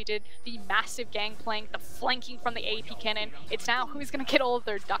being completed, the massive gangplank, the flanking from the AP Kennen. It's now who's going to get all of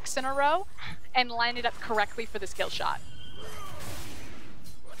their ducks in a row and line it up correctly for this kill shot.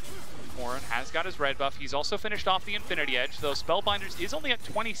 Corrin has got his red buff. He's also finished off the Infinity Edge, though Spellbinders is only at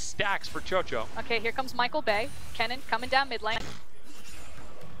 20 stacks for Chocho. Okay, here comes Michael Bay. Kennen coming down mid lane.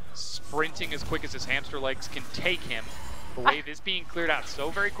 Sprinting as quick as his hamster legs can take him. The wave is being cleared out so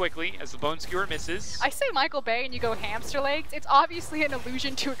very quickly as the Bone Skewer misses. I say Michael Bay and you go hamster legs. It's obviously an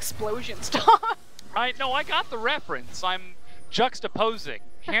allusion to explosion stuff. I got the reference. I'm juxtaposing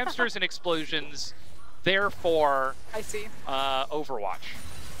hamsters and explosions, therefore I see. Overwatch.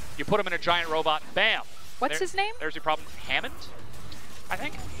 You put him in a giant robot, bam. What's his name? There's your problem. Hammond, I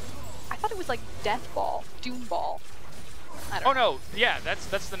think. I thought it was like Death Ball, Doom Ball. I don't know. No, yeah,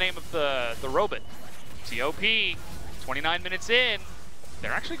 that's the name of the robot. TOP, 29 minutes in.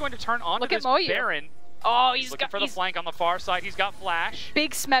 They're actually going to turn on to this Baron. Oh, he's looking for the flank on the far side. He's got flash.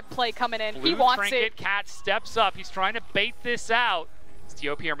 Big Smed play coming in. Blue he wants trinket, it. Cat steps up. He's trying to bait this out.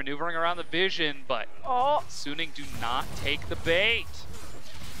 TOP are maneuvering around the vision, but Suning do not take the bait.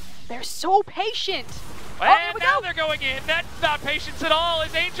 They're so patient. And now they're going in. That's not patience at all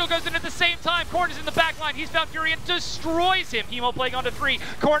as Angel goes in at the same time. Corrin is in the back line. He's found Fury and destroys him. Hemo playing onto 3.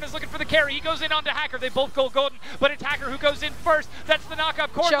 Corrin is looking for the carry. He goes in onto Hacker. They both go golden, but it's Hacker who goes in first. That's the knockup.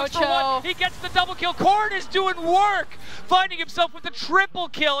 Corrin goes for 1. He gets the double kill. Corrin is doing work, finding himself with the triple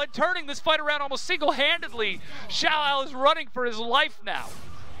kill and turning this fight around almost single-handedly. Xiao Al is running for his life now.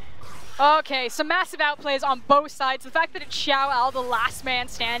 Okay, some massive outplays on both sides. The fact that it's Xiao Al, the last man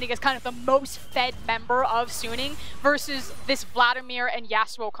standing, is kind of the most fed member of Suning versus this Vladimir and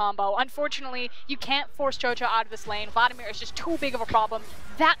Yasuo combo. Unfortunately, you can't force Chocho out of this lane. Vladimir is just too big of a problem,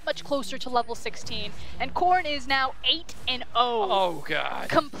 that much closer to level 16. And Corrin is now 8-0. Oh, God.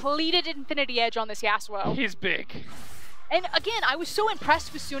 Completed Infinity Edge on this Yasuo. He's big. And again, I was so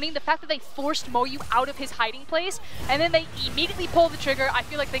impressed with Suning, the fact that they forced Moyu out of his hiding place, and then they immediately pull the trigger. I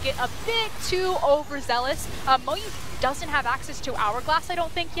feel like they get a bit too overzealous. Moyu doesn't have access to Hourglass, I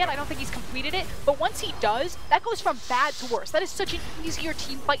don't think, yet. I don't think he's completed it. But once he does, that goes from bad to worse. That is such an easier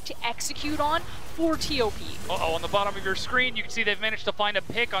team fight to execute on for TOP. On the bottom of your screen, you can see they've managed to find a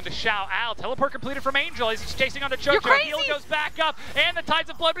pick onto Xiao Al. Teleport completed from Angel as he's chasing onto Chocho. Heal goes back up, and the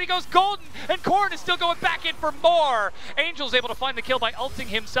Tides of Blood, but he goes golden, and Corrin is still going back in for more. Angel's able to find the kill by ulting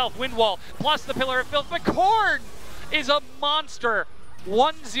himself, Windwall, plus the Pillar of Filth, but Corrin is a monster.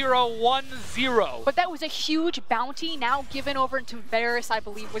 1-0-1-0. But that was a huge bounty now given over into Varus, I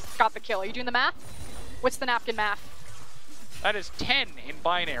believe, got the kill. Are you doing the math? What's the napkin math? That is 10 in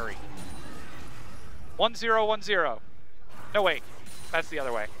binary. 1-0-1-0. No, wait. That's the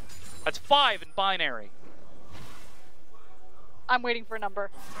other way. That's 5 in binary. I'm waiting for a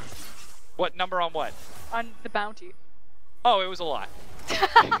number. What number on what? On the bounty. Oh, it was a lot.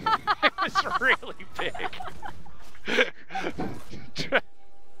 It was really big. Here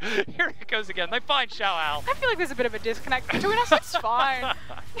it goes again. They find Xiao. I feel like there's a bit of a disconnect between us. It's fine.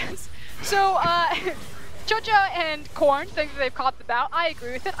 Yes. So, Jojo and Korn think that they've caught the bout. I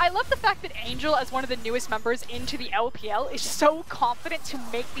agree with it. I love the fact that Angel, as one of the newest members into the LPL, is so confident to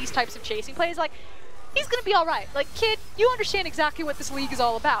make these types of chasing plays. Like, he's gonna be all right. Like, kid, you understand exactly what this league is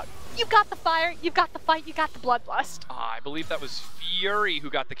all about. You've got the fire, you've got the fight, you got the bloodlust. I believe that was Fury who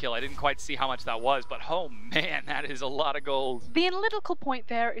got the kill. I didn't quite see how much that was, but oh man, that is a lot of gold. The analytical point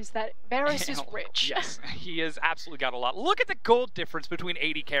there is that Varus is rich. Yes, he has absolutely got a lot. Look at the gold difference between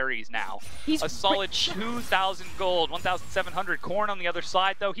 80 carries now. He's a solid rich. 2,000 gold, 1,700. Korn on the other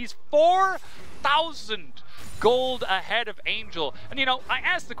side, though. He's 4,000 gold ahead of Angel. And you know, I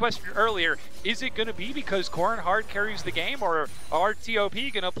asked the question earlier, is it going to be because Korn hard carries the game, or are TOP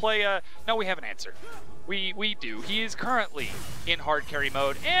going to play a... No, we have an answer. We do. He is currently in hard carry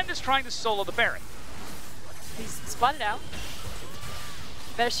mode and is trying to solo the Baron. He's spotted out.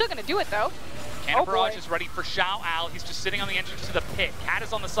 They're still going to do it, though. Cannon Oh, Barrage boy. is ready for Xiao Al. He's just sitting on the entrance to the pit. Cat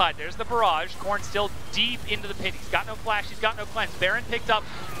is on the side. There's the barrage. Korn still deep into the pit. He's got no flash. He's got no cleanse. Baron picked up.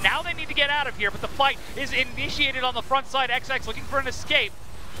 Now they need to get out of here, but the fight is initiated on the front side. XX looking for an escape.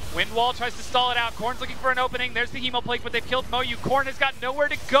 Windwall tries to stall it out. Korn's looking for an opening. There's the Hemo Plague, but they've killed Moyu. Korn has got nowhere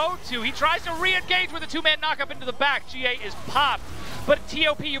to go to. He tries to re-engage with a two-man knock-up into the back. GA is popped. But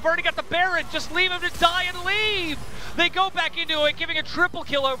TOP, you've already got the Baron. Just leave him to die and leave. They go back into it, giving a triple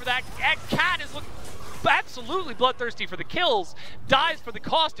kill over that. Cat is looking absolutely bloodthirsty for the kills. Dies for the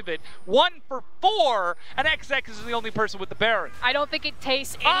cost of it. 1 for 4, and XX is the only person with the Baron. I don't think it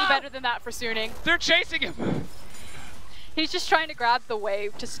tastes any better than that for Suning. They're chasing him. He's just trying to grab the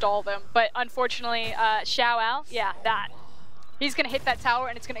wave to stall them, but unfortunately, Xiao Al, yeah, that. He's gonna hit that tower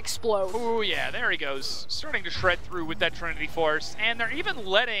and it's gonna explode. Ooh, yeah, there he goes. Starting to shred through with that Trinity Force, and they're even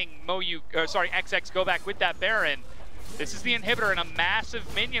letting XX go back with that Baron. This is the inhibitor and a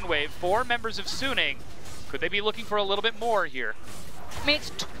massive minion wave. 4 members of Suning. Could they be looking for a little bit more here? I mean,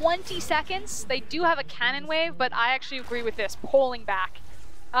 it's 20 seconds. They do have a cannon wave, but I actually agree with this, pulling back.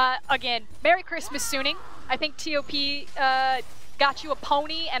 Again, Merry Christmas, Suning. I think TOP got you a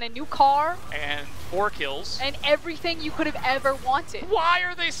pony and a new car. And 4 kills. And everything you could have ever wanted. Why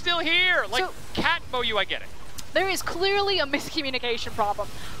are they still here? Like, So, Cat Moyu, I get it. There is clearly a miscommunication problem.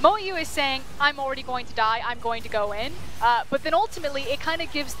 Moyu is saying, I'm already going to die, I'm going to go in. But then ultimately, it kind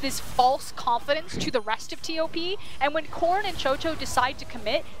of gives this false confidence to the rest of TOP. And when Korn and Chocho decide to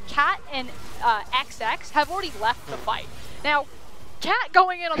commit, Cat and XX have already left the fight. Now, Cat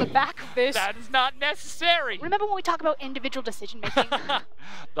going in on the back of this. That is not necessary. Remember when we talk about individual decision making?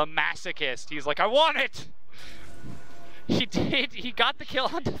 The masochist. He's like, I want it. He did. He got the kill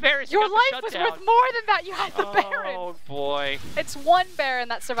on the Varus. Your life was worth more than that. You had the Baron. Oh boy. It's 1 Baron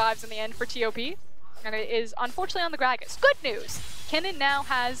that survives in the end for TOP, and it is unfortunately on the Gragas. Good news. Kennen now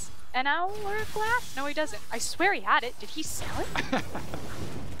has an hourglass. No, he doesn't. I swear he had it. Did he sell it?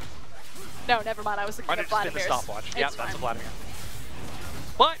 No, never mind. I was looking at Vladimir's. The stopwatch. Yeah, that's a Vladimir.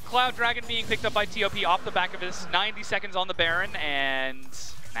 But Cloud Dragon being picked up by TOP off the back of his 90 seconds on the Baron, and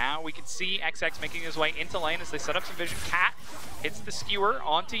now we can see XX making his way into lane as they set up some vision. Cat hits the skewer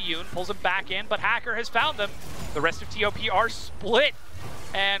onto Yoon, pulls him back in, but Hacker has found them. The rest of TOP are split,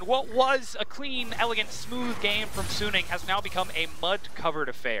 and what was a clean, elegant, smooth game from Suning has now become a mud-covered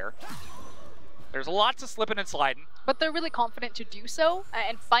affair. There's lots of slipping and sliding. But they're really confident to do so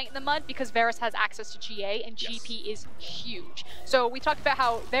and fight in the mud because Varus has access to GA and GP is huge. So we talked about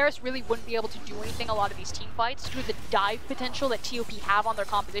how Varus really wouldn't be able to do anything a lot of these team fights due to the dive potential that TOP have on their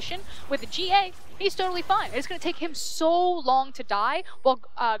composition. With the GA, he's totally fine. It's going to take him so long to die while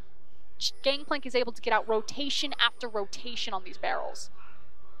Gangplank is able to get out rotation after rotation on these barrels.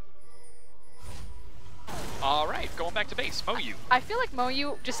 All right, going back to base, Moyu. I feel like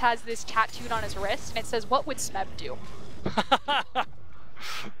Moyu just has this tattooed on his wrist, and it says, "What would Smeb do?"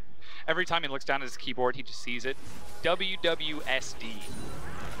 Every time he looks down at his keyboard, he just sees it. WWSD.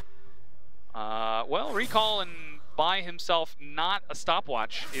 Well, recall and buy himself not a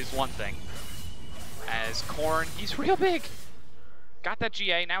stopwatch is one thing. As Korn, he's real big. Got that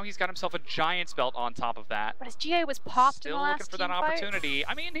GA, now he's got himself a Giant's belt on top of that. But his GA was popped Still in the last looking for that team fight. opportunity.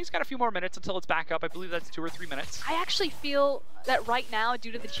 I mean, he's got a few more minutes until it's back up. I believe that's 2 or 3 minutes. I actually feel that right now,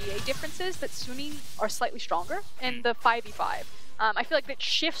 due to the GA differences, that Suning are slightly stronger in the 5v5. I feel like that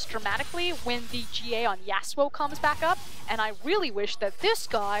shifts dramatically when the GA on Yasuo comes back up, and I really wish that this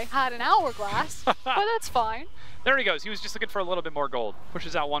guy had an hourglass, but that's fine. There he goes. He was just looking for a little bit more gold.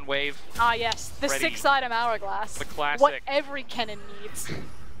 Pushes out 1 wave. Ah yes, the Ready. 6-item hourglass. The classic. What every Kennen needs.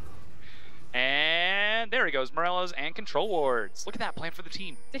 And And there he goes, Morello's and Control Wards. Look at that, plan for the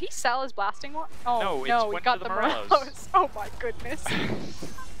team. Did he sell his blasting one? Oh, No, we went got to the the Morellos. Oh my goodness.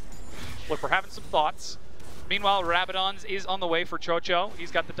 Look, we're having some thoughts. Meanwhile, Rabadons is on the way for Chocho.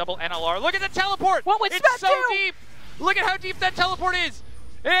 He's got the double NLR. Look at the teleport! What would it's Smep so do? deep! Look at how deep that teleport is!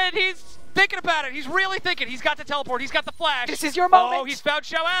 And he's thinking about it. He's really thinking. He's got the teleport. He's got the flash. This is your moment. Oh, he's found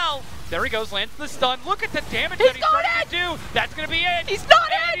Xiao. There he goes, lands the stun. Look at the damage that he's trying to do. That's going to be it. He's not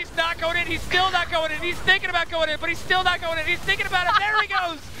and in. He's not going in. He's still not going in. He's thinking about going in, but he's still not going in. He's thinking about it. There he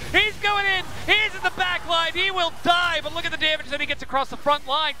goes. He's going in. He's in the back line. He will die, but look at the damage that he gets across the front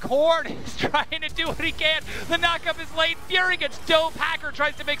line. Korn is trying to do what he can. The knockup is late. Fury gets dope. Hacker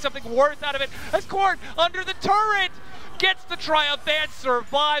tries to make something worth out of it as Korn under the turret gets the triumph and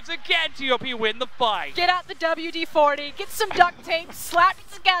survives. Again, TOP win the fight. Get out the WD-40, get some duct tape, slap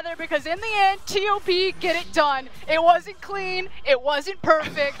it together, because in the end, TOP get it done. It wasn't clean, it wasn't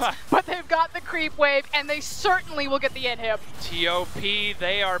perfect, but they've got the creep wave, and they certainly will get the inhib. TOP,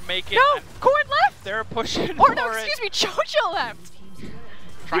 they are making... No, Cord left! They're pushing Or no, for it. excuse me, Chocho left!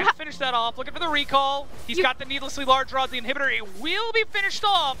 Trying to finish that off, looking for the recall. He's got the needlessly large rod, the inhibitor. It will be finished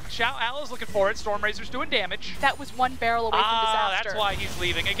off. Xiao Al is looking for it. Stormrazor's doing damage. That was one barrel away from disaster. That's why he's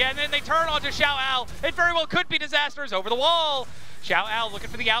leaving. Again, then they turn onto Xiao Al. It very well could be disasters over the wall. Xiao Al looking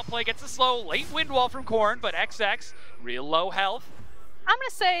for the outplay, gets the slow late wind wall from Korn, but XX, real low health. I'm going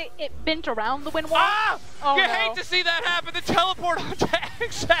to say it bent around the wind wall. Ah! Oh, you no. hate to see that happen. The teleport onto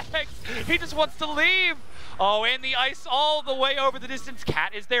XX. He just wants to leave. Oh, and the ice all the way over the distance.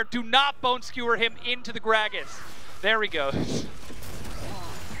 Cat is there. Do not bone skewer him into the Gragas. There he goes.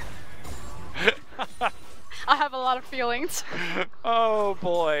 I have a lot of feelings. Oh,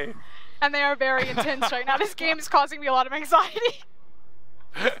 boy. And they are very intense right now. This game is causing me a lot of anxiety.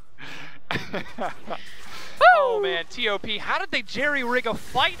 Oh man, TOP, how did they jerry-rig a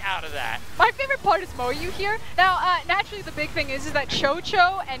fight out of that? My favorite part is Moyu here. Now, naturally the big thing is that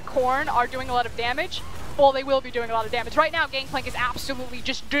Chocho and Korn are doing a lot of damage. Well, they will be doing a lot of damage. Right now, Gangplank is absolutely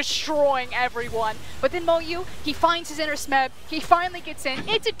just destroying everyone. But then Moyu, he finds his inner Smeb. He finally gets in.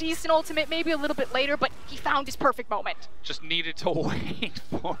 It's a decent ultimate, maybe a little bit later, but he found his perfect moment. Just needed to wait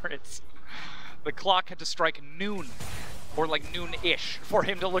for it. The clock had to strike noon. Or like noon-ish for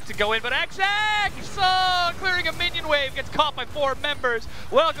him to look to go in, but XX clearing a minion wave, gets caught by 4 members.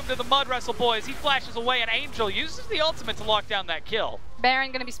 Welcome to the Mud Wrestle boys. He flashes away, and Angel uses the ultimate to lock down that kill.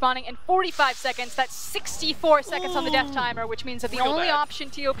 Baron going to be spawning in 45 seconds. That's 64 seconds on the death timer, which means that the only option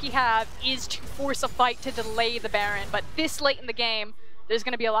TOP have is to force a fight to delay the Baron. But this late in the game, there's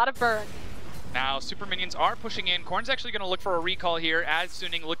going to be a lot of burn. Now, super minions are pushing in. Korn's actually going to look for a recall here as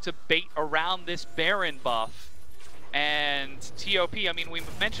Suning look to bait around this Baron buff. And TOP, I mean, we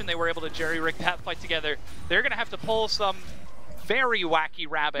mentioned they were able to jerry-rig that fight together. They're going to have to pull some very wacky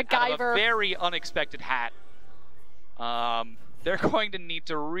rabbit out of a very unexpected hat. They're going to need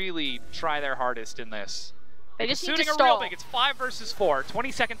to really try their hardest in this. They just need to stall. stall. Real big. It's 5 versus 4.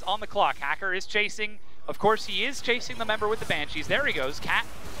 20 seconds on the clock. Hacker is chasing. Of course, he is chasing the member with the Banshees. There he goes. Cat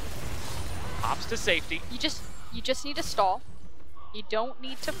hops to safety. You just need to stall. You don't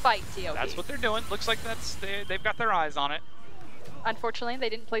need to fight, TOP. That's what they're doing. Looks like they've got their eyes on it. Unfortunately, they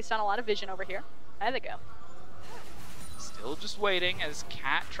didn't place down a lot of vision over here. There they go. Still just waiting as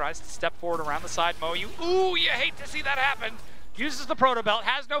Cat tries to step forward around the side. Moyu, ooh, you hate to see that happen. Uses the Proto Belt,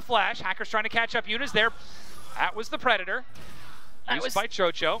 has no flash. Hacker's trying to catch up. Yuna's there. That was the Predator. Used by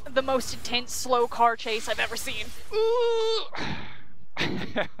Chocho. The most intense slow car chase I've ever seen. Ooh.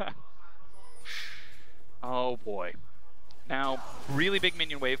 Oh boy. Now, really big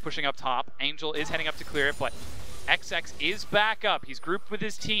minion wave pushing up top. Angel is heading up to clear it, but XX is back up. He's grouped with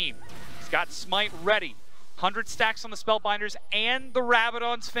his team. He's got Smite ready. 100 stacks on the Spellbinders, and the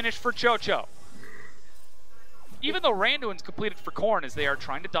Rabadon's finished for Chocho. Even though Randuin's completed for Korn as they are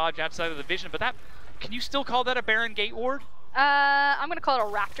trying to dodge outside of the vision, but that, can you still call that a Baron Gate Ward? I'm going to call it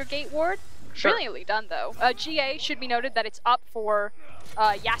a Raptor Gate Ward. Sure. Brilliantly done, though. GA should be noted that it's up for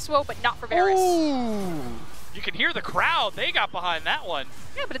Yasuo, but not for Varus. Ooh. You can hear the crowd. They got behind that one.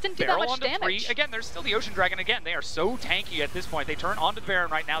 Yeah, but it didn't do Barrel that much onto damage. 3. Again, there's still the Ocean Dragon. Again, they are so tanky at this point. They turn onto the Baron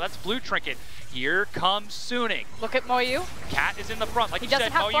right now. That's Blue Trinket. Here comes Suning. Look at Moyu. Cat is in the front. Like He you doesn't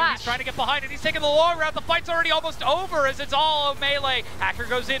said, have Moyu, flash. he's trying to get behind it. He's taking the long route. The fight's already almost over as it's all melee. Hacker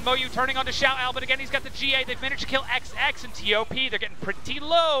goes in. Moyu turning onto Xiao Al, but again, he's got the GA. They've managed to kill XX and TOP. They're getting pretty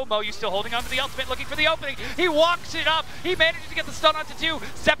low. Moyu still holding onto the ultimate, looking for the opening. He walks it up. He manages to get the stun onto 2,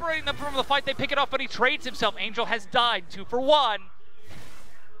 separating them from the fight. They pick it up, but he trades himself. Angel has died 2 for 1.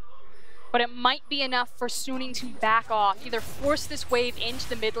 but it might be enough for Suning to back off, either force this wave into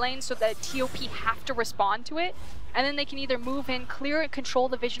the mid lane so that TOP have to respond to it, and then they can either move in, clear and control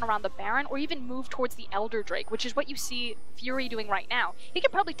the vision around the Baron, or even move towards the Elder Drake, which is what you see Fury doing right now. He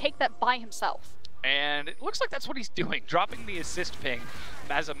could probably take that by himself. And it looks like that's what he's doing, dropping the assist ping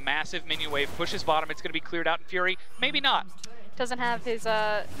as a massive minion wave pushes bottom. It's going to be cleared out in Fury. Maybe not. Doesn't have his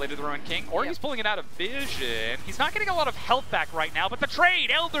Blade of the Ruined King, or he's pulling it out of vision. He's not getting a lot of health back right now, but the trade,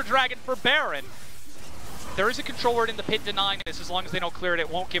 Elder Dragon for Baron. There is a control word in the pit denying this. As long as they don't clear it, it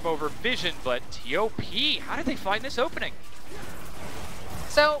won't give over vision, but TOP, how did they find this opening?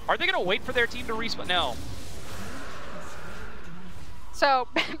 So are they going to wait for their team to respawn? No. So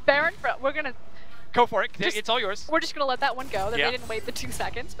Baron, we're going to... Go for it, it's all yours. We're just going to let that one go, that they didn't wait the 2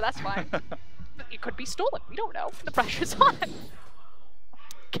 seconds, but that's fine. It could be stolen. We don't know. The pressure's on.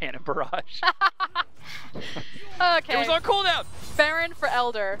 Cannon barrage. Okay. It was on cooldown. Baron for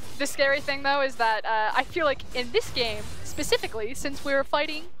Elder. The scary thing, though, is that I feel like in this game, specifically, since we're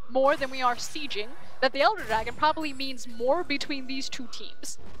fighting more than we are sieging, that the Elder Dragon probably means more between these two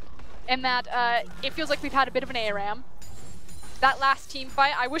teams. And that it feels like we've had a bit of an ARAM. That last team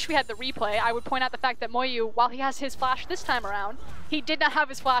fight, I wish we had the replay. I would point out the fact that Moyu, while he has his flash this time around, he did not have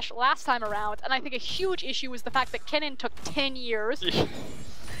his flash last time around. And I think a huge issue was the fact that Kennen took 10 years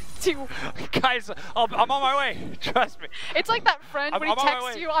to... Guys, I'm on my way. Trust me. It's like that friend when he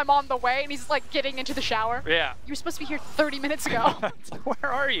texts you, I'm on the way, and he's like getting into the shower. Yeah. You were supposed to be here 30 minutes ago.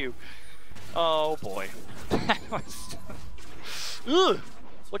 Where are you? Oh boy. That was... Ugh.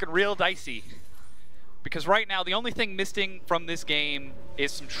 Looking real dicey. Because right now, the only thing missing from this game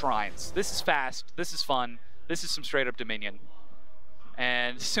is some shrines. This is fast, this is fun, this is some straight up Dominion.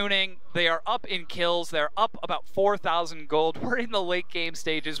 And Suning, they are up in kills, they're up about 4,000 gold. We're in the late game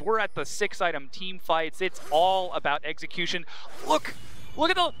stages, we're at the 6-item team fights. It's all about execution. Look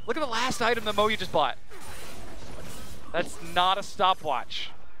at the last item that Moyu just bought. That's not a stopwatch.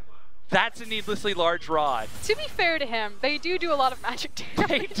 That's a needlessly large rod. To be fair to him, they do a lot of magic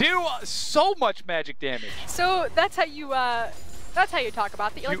damage. They do so much magic damage. So that's how you talk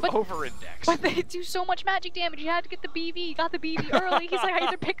about it. You over-index. But they do so much magic damage. You had to get the BV. You got the BV early. He's like, I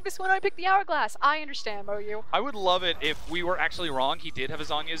either pick this one or I pick the Hourglass. I understand, Moyu. I would love it if we were actually wrong. He did have his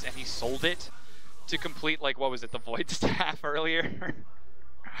Zhonya's and he sold it to complete, like, what was it, the Void Staff earlier?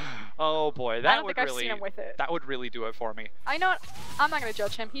 Oh boy, that would really, I've seen him with it. That would really do it for me. I know. I'm not gonna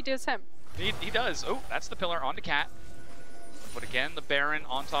judge him. He does him. He does. Oh, that's the pillar onto Cat. But again, the Baron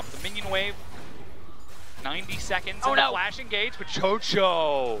on top of the minion wave. 90 seconds on the flash engage, but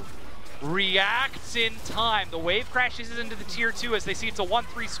Chocho reacts in time. The wave crashes into the tier 2 as they see it's a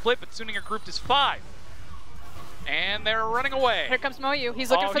 1-3 split, but Suning are grouped as 5. And they're running away. Here comes Moyu.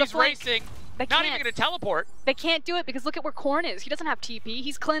 He's looking for the flank. He's racing. Not even going to teleport. They can't do it because look at where Korn is. He doesn't have TP.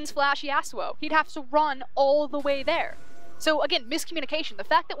 He's Cleanse Flash Yasuo. He'd have to run all the way there. So again, miscommunication. The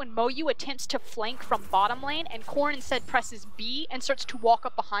fact that when Moyu attempts to flank from bottom lane and Korn instead presses B and starts to walk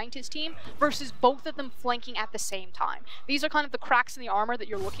up behind his team versus both of them flanking at the same time. These are kind of the cracks in the armor that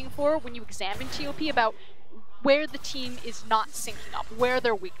you're looking for when you examine TOP about where the team is not syncing up, where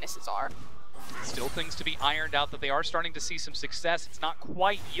their weaknesses are. Still things to be ironed out, that they are starting to see some success. It's not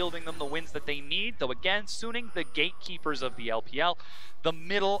quite yielding them the wins that they need, though again, Suning, the gatekeepers of the LPL, the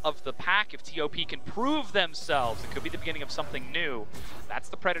middle of the pack. If TOP can prove themselves, it could be the beginning of something new. That's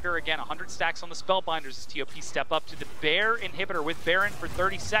the Predator again, 100 stacks on the Spellbinders as TOP step up to the Bear inhibitor with Baron for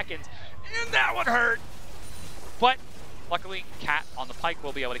 30 seconds, and that would hurt. But luckily, Cat on the pike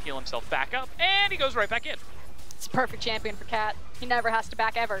will be able to heal himself back up, and he goes right back in. It's a perfect champion for Cat. He never has to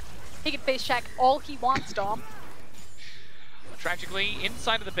back ever. He can face check all he wants, Dom. Tragically,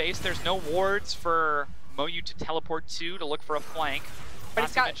 inside of the base, there's no wards for Moyu to teleport to look for a flank. But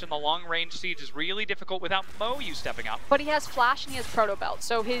not to mention the long-range siege is really difficult without Moyu stepping up. But he has flash and he has proto belt,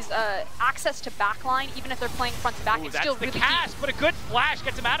 so his access to backline, even if they're playing front to back, it's still really cast, but a good flash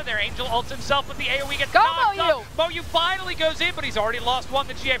gets him out of there. Angel ults himself, but the AoE gets Go, knocked Moyu! up. Moyu finally goes in, but he's already lost one.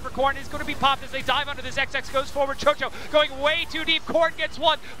 The GA for Korn is going to be popped as they dive under this. XX goes forward. Chocho going way too deep. Korn gets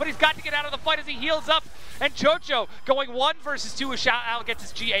one, but he's got to get out of the fight as he heals up. And Chocho going 1 versus 2 as Xiao gets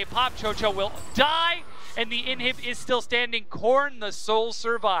his GA pop. Chocho will die. And the inhib is still standing. Korn, the sole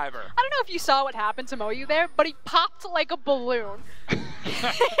survivor. I don't know if you saw what happened to Moyu there, but he popped like a balloon.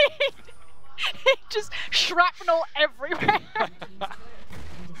 Just shrapnel everywhere.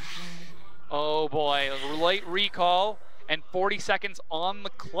 Oh boy, late recall and 40 seconds on the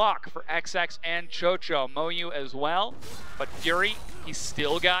clock for XX and Chocho. Moyu as well, but Fury, he's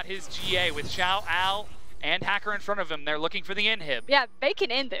still got his GA with Xiao Al And Hacker in front of him. They're looking for the inhib. Yeah, they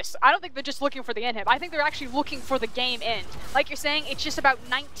can end this. I don't think they're just looking for the inhib. I think they're actually looking for the game end. Like you're saying, it's just about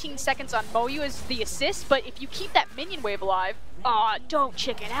 19 seconds on Moyu as the assist, but if you keep that minion wave alive, don't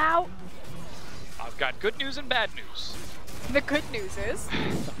chicken out. I've got good news and bad news. The good news is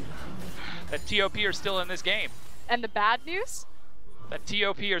that TOP are still in this game. And the bad news? That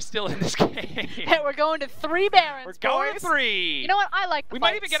TOP are still in this game. And we're going to 3 Barons, We're going boys. to 3. You know what? I like the We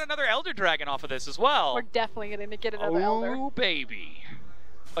fights. might even get another Elder Dragon off of this as well. We're definitely going to get another Elder. Oh, baby.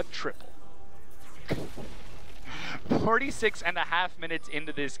 A triple. 46.5 minutes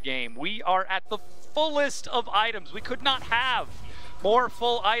into this game. We are at the fullest of items. We could not have more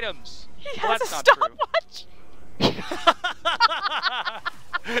full items. He Well, has that's a not stopwatch.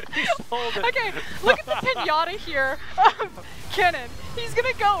 He sold it. Okay, look at the pinata here of Kennen. He's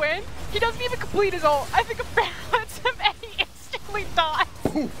gonna go in. He doesn't even complete his ult. I think a fan lets him and he instantly dies.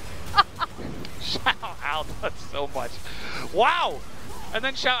 Xiao Al does so much. Wow! And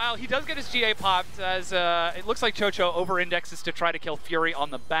then Xiao Al, he does get his GA popped as it looks like Chocho over-indexes to try to kill Fury on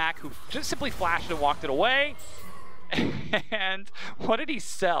the back, who just simply flashed and walked it away. And what did he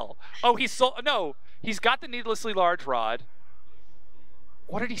sell? Oh, he sold, no, he's got the needlessly large rod.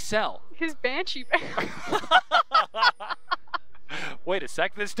 What did he sell? His Banshee. Wait a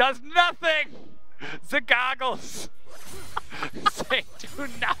sec, this does nothing! The goggles! They do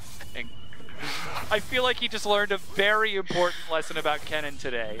nothing. I feel like he just learned a very important lesson about Kennen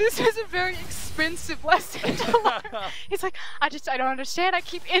today. This is a very expensive lesson to learn. He's like, I don't understand. I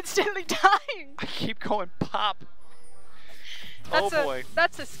keep instantly dying. I keep going pop. That's oh boy.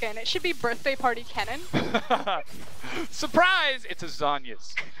 That's a skin. It should be birthday party Kennen. Surprise! It's a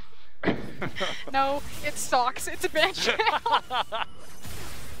Zanya's. No, it's socks. It's a Banshee.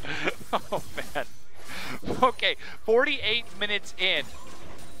 Oh man. Okay, 48 minutes in.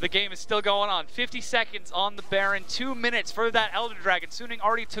 The game is still going on. 50 seconds on the Baron. 2 minutes for that Elder Dragon. Suning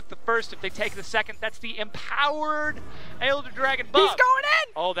already took the first. If they take the second, that's the empowered Elder Dragon buff. He's going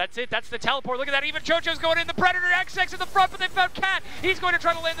in! Oh, that's it. That's the teleport. Look at that. Even Chocho's going in. The Predator XX in the front, but they found Cat. He's going to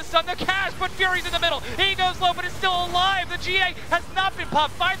try to land the stun. The Cash, but Fury's in the middle. He goes low, but is still alive. The GA has not been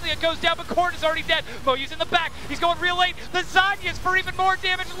popped. Finally, it goes down, but Korn is already dead. Moyu's in the back. He's going real late. The Zanya's for even more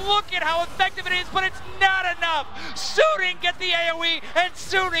damage. Look at how effective it is, but it's not enough. Suning get the AoE, and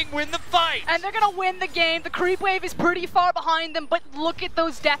Suning win the fight. And they're gonna win the game. The creep wave is pretty far behind them, but look at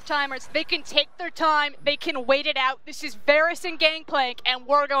those death timers. They can take their time. They can wait it out. This is Varus and Gangplank, and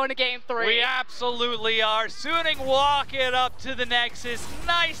we're going to game 3. We absolutely are. Suning walk it up to the Nexus,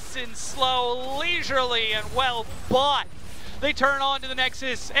 nice and slow, leisurely and well bought. They turn on to the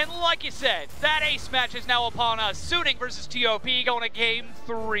Nexus, and like you said, that ace match is now upon us. Suning versus TOP going to game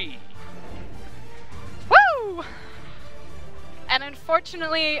 3. Woo! And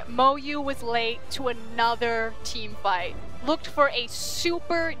unfortunately, Moyu was late to another team fight. Looked for a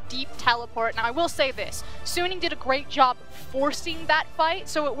super deep teleport. Now I will say this, Suning did a great job forcing that fight,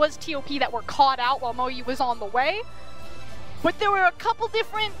 so it was TOP that were caught out while Moyu was on the way. But there were a couple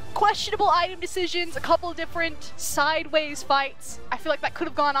different questionable item decisions, a couple different sideways fights. I feel like that could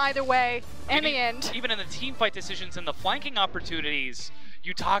have gone either way in the end. Even in the team fight decisions and the flanking opportunities,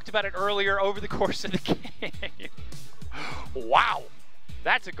 you talked about it earlier over the course of the game. Wow,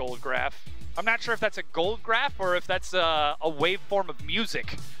 that's a gold graph. I'm not sure if that's a gold graph or if that's a waveform of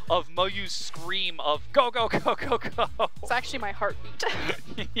music of Moyu's scream of go, go, go, go, go. It's actually my heartbeat.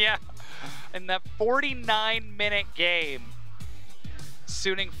 Yeah, in that 49-minute game,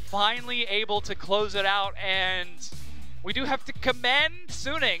 Suning finally able to close it out, and we do have to commend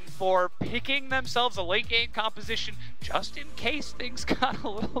Suning for picking themselves a late game composition just in case things got a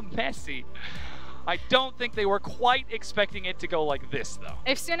little messy. I don't think they were quite expecting it to go like this, though.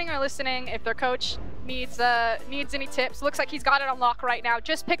 If Suning are listening, if their coach needs any tips, looks like he's got it on lock right now.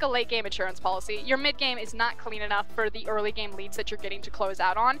 Just pick a late game insurance policy. Your mid game is not clean enough for the early game leads that you're getting to close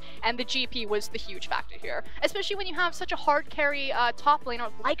out on, and the GP was the huge factor here. Especially when you have such a hard carry top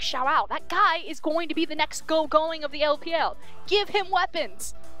laner like Xiao Ao. That guy is going to be the next going of the LPL. Give him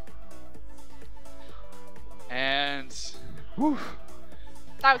weapons. And whew.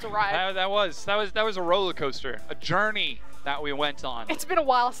 That was a ride. That was a roller coaster, a journey that we went on. It's been a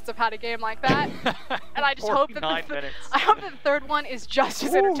while since I've had a game like that, and I just hope that the third one is just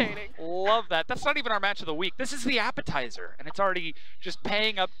as entertaining. Love that. That's not even our match of the week. This is the appetizer, and it's already just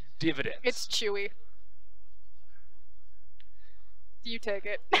paying up dividends. It's chewy. You take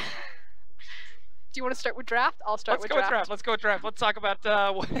it. Do you want to start with draft? I'll start with draft. Let's go with draft. Let's talk about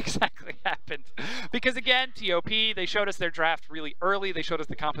what exactly happened. Because again, TOP, they showed us their draft really early. They showed us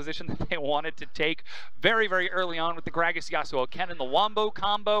the composition that they wanted to take very, very early on with the Gragas, Yasuo, Kennen, the Wombo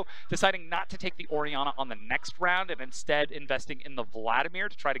combo, deciding not to take the Orianna on the next round and instead investing in the Vladimir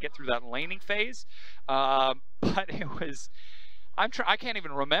to try to get through that laning phase. But it was... I can't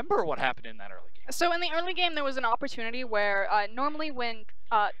even remember what happened in that early game. So in the early game, there was an opportunity where normally when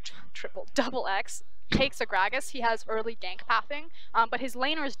double X takes a Gragas, he has early gank pathing, but his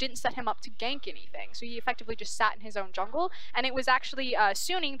laners didn't set him up to gank anything, so he effectively just sat in his own jungle, and it was actually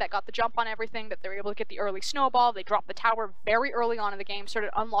Suning that got the jump on everything, that they were able to get the early snowball. They dropped the tower very early on in the game, started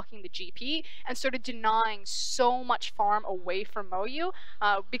unlocking the GP, and started denying so much farm away from Moyu,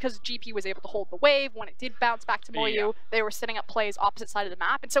 because GP was able to hold the wave. When it did bounce back to Moyu, they were setting up plays opposite side of the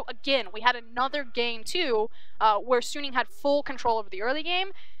map, and so again, we had another game too, where Suning had full control over the early game,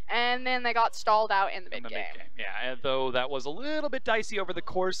 and then they got stalled out in the mid game. Yeah, though that was a little bit dicey over the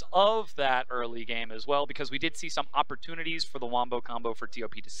course of that early game as well, because we did see some opportunities for the Wombo combo for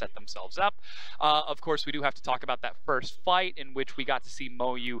TOP to set themselves up. Of course, we do have to talk about that first fight in which we got to see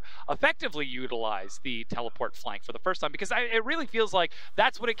Moyu effectively utilize the teleport flank for the first time, because it really feels like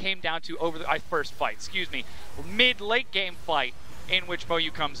that's what it came down to over the first fight, mid-late game fight, in which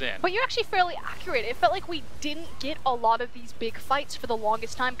Moyu comes in. But you're actually fairly accurate. It felt like we didn't get a lot of these big fights for the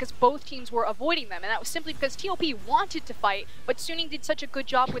longest time because both teams were avoiding them, and that was simply because TOP wanted to fight, but Suning did such a good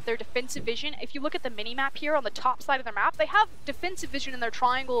job with their defensive vision. If you look at the mini-map here on the top side of their map, they have defensive vision in their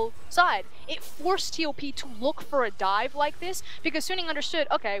triangle side. It forced TOP to look for a dive like this because Suning understood,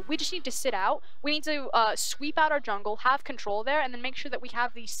 okay, we just need to sit out, we need to sweep out our jungle, have control there, and then make sure that we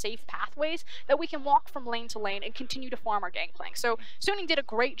have these safe pathways that we can walk from lane to lane and continue to farm our gangplank. So Suning did a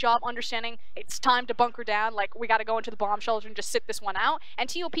great job understanding it's time to bunker down, like we got to go into the bomb shelter and just sit this one out, and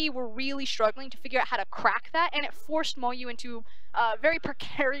TOP were really struggling to figure out how to crack that, and it forced Moyu into very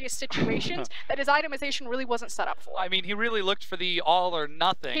precarious situations that his itemization really wasn't set up for. I mean, he really looked for the all or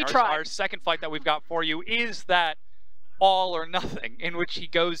nothing. He tried. Our second fight that we've got for you is that all or nothing, in which he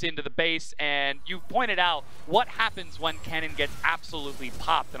goes into the base, and you pointed out what happens when Kennen gets absolutely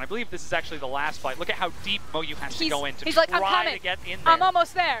popped, and I believe this is actually the last fight. Look at how deep Moyu has to go in to try to get in there. I'm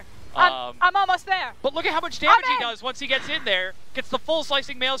almost there. I'm almost there. But look at how much damage he does once he gets in there. Gets the full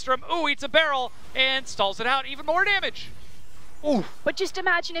slicing maelstrom, ooh, eats a barrel, and stalls it out, even more damage. Ooh. But just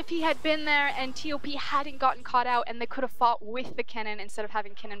imagine if he had been there and TOP hadn't gotten caught out and they could have fought with the Kennen instead of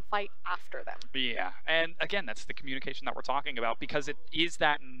having Kennen fight after them. Yeah, and again, that's the communication that we're talking about, because it is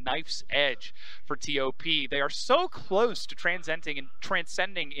that knife's edge for TOP. They are so close to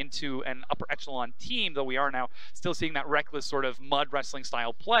transcending into an upper echelon team, though we are now still seeing that reckless sort of mud wrestling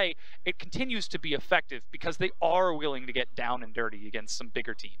style play. It continues to be effective because they are willing to get down and dirty against some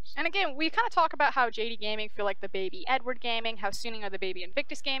bigger teams. And again, we kind of talk about how JD Gaming feel like the baby Edward Gaming, how Suning are the baby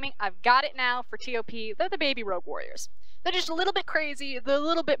Invictus Gaming. I've got it now for TOP. They're the baby Rogue Warriors. They're just a little bit crazy, they're a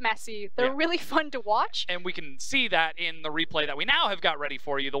little bit messy, they're really fun to watch. And we can see that in the replay that we now have got ready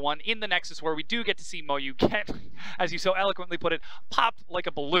for you, the one in the Nexus where we do get to see Moyu get, as you so eloquently put it, popped like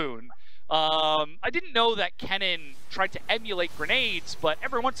a balloon. I didn't know that Kennen tried to emulate grenades, but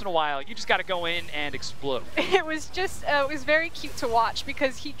every once in a while, you just got to go in and explode. It was just, it was very cute to watch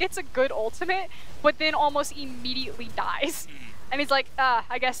because he gets a good ultimate, but then almost immediately dies. And he's like,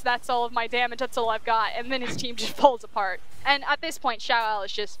 I guess that's all of my damage, that's all I've got. And then his team just falls apart. And at this point, Xiao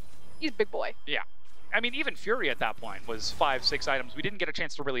is just, he's a big boy. Yeah. I mean, even Fury at that point was 5-6 items. We didn't get a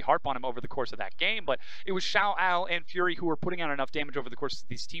chance to really harp on him over the course of that game, but it was Xiao Al and Fury who were putting out enough damage over the course of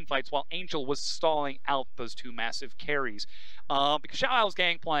these team fights, while Angel was stalling out those two massive carries. Because Xiao Al's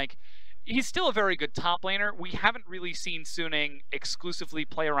gangplank, he's still a very good top laner. We haven't really seen Suning exclusively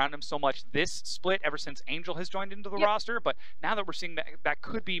play around him so much this split ever since Angel has joined into the roster, but now that we're seeing that, that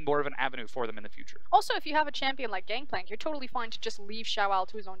could be more of an avenue for them in the future. Also, if you have a champion like Gangplank, you're totally fine to just leave Xiao Al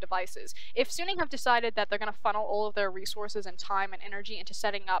to his own devices. If Suning have decided that they're going to funnel all of their resources and time and energy into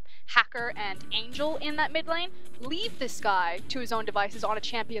setting up FLICKR and Angel in that mid lane, leave this guy to his own devices on a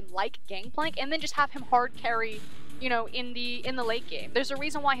champion like Gangplank, and then just have him hard carry, you know, in the late game. There's a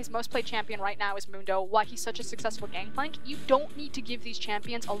reason why his most played champion right now is Mundo, why he's such a successful gangplank. You don't need to give these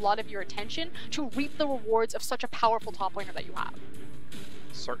champions a lot of your attention to reap the rewards of such a powerful top laner that you have.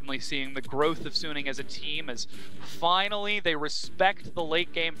 Certainly seeing the growth of Suning as a team, as finally they respect the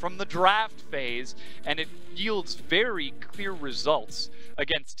late game from the draft phase, and it yields very clear results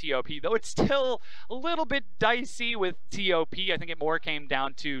against TOP, though it's still a little bit dicey with TOP. I think it more came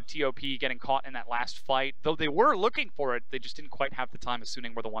down to TOP getting caught in that last fight, though they were looking for it, they just didn't quite have the time, as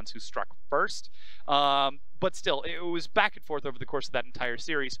Suning were the ones who struck first. but still, it was back and forth over the course of that entire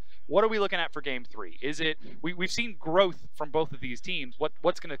series. What are we looking at for Game 3? Is it we've seen growth from both of these teams.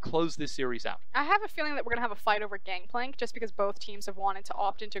 What's going to close this series out? I have a feeling that we're going to have a fight over Gangplank just because both teams have wanted to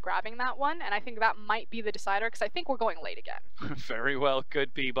opt into grabbing that one, and I think that might be the decider because I think we're going late again. Very well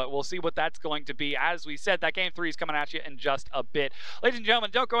could be, but we'll see what that's going to be. As we said, that Game 3 is coming at you in just a bit. Ladies and gentlemen,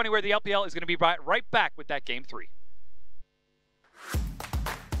 don't go anywhere. The LPL is going to be right back with that Game 3.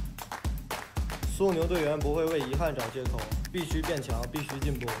 枢纽队员不会为遗憾找借口，必须变强，必须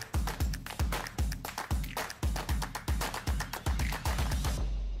进步。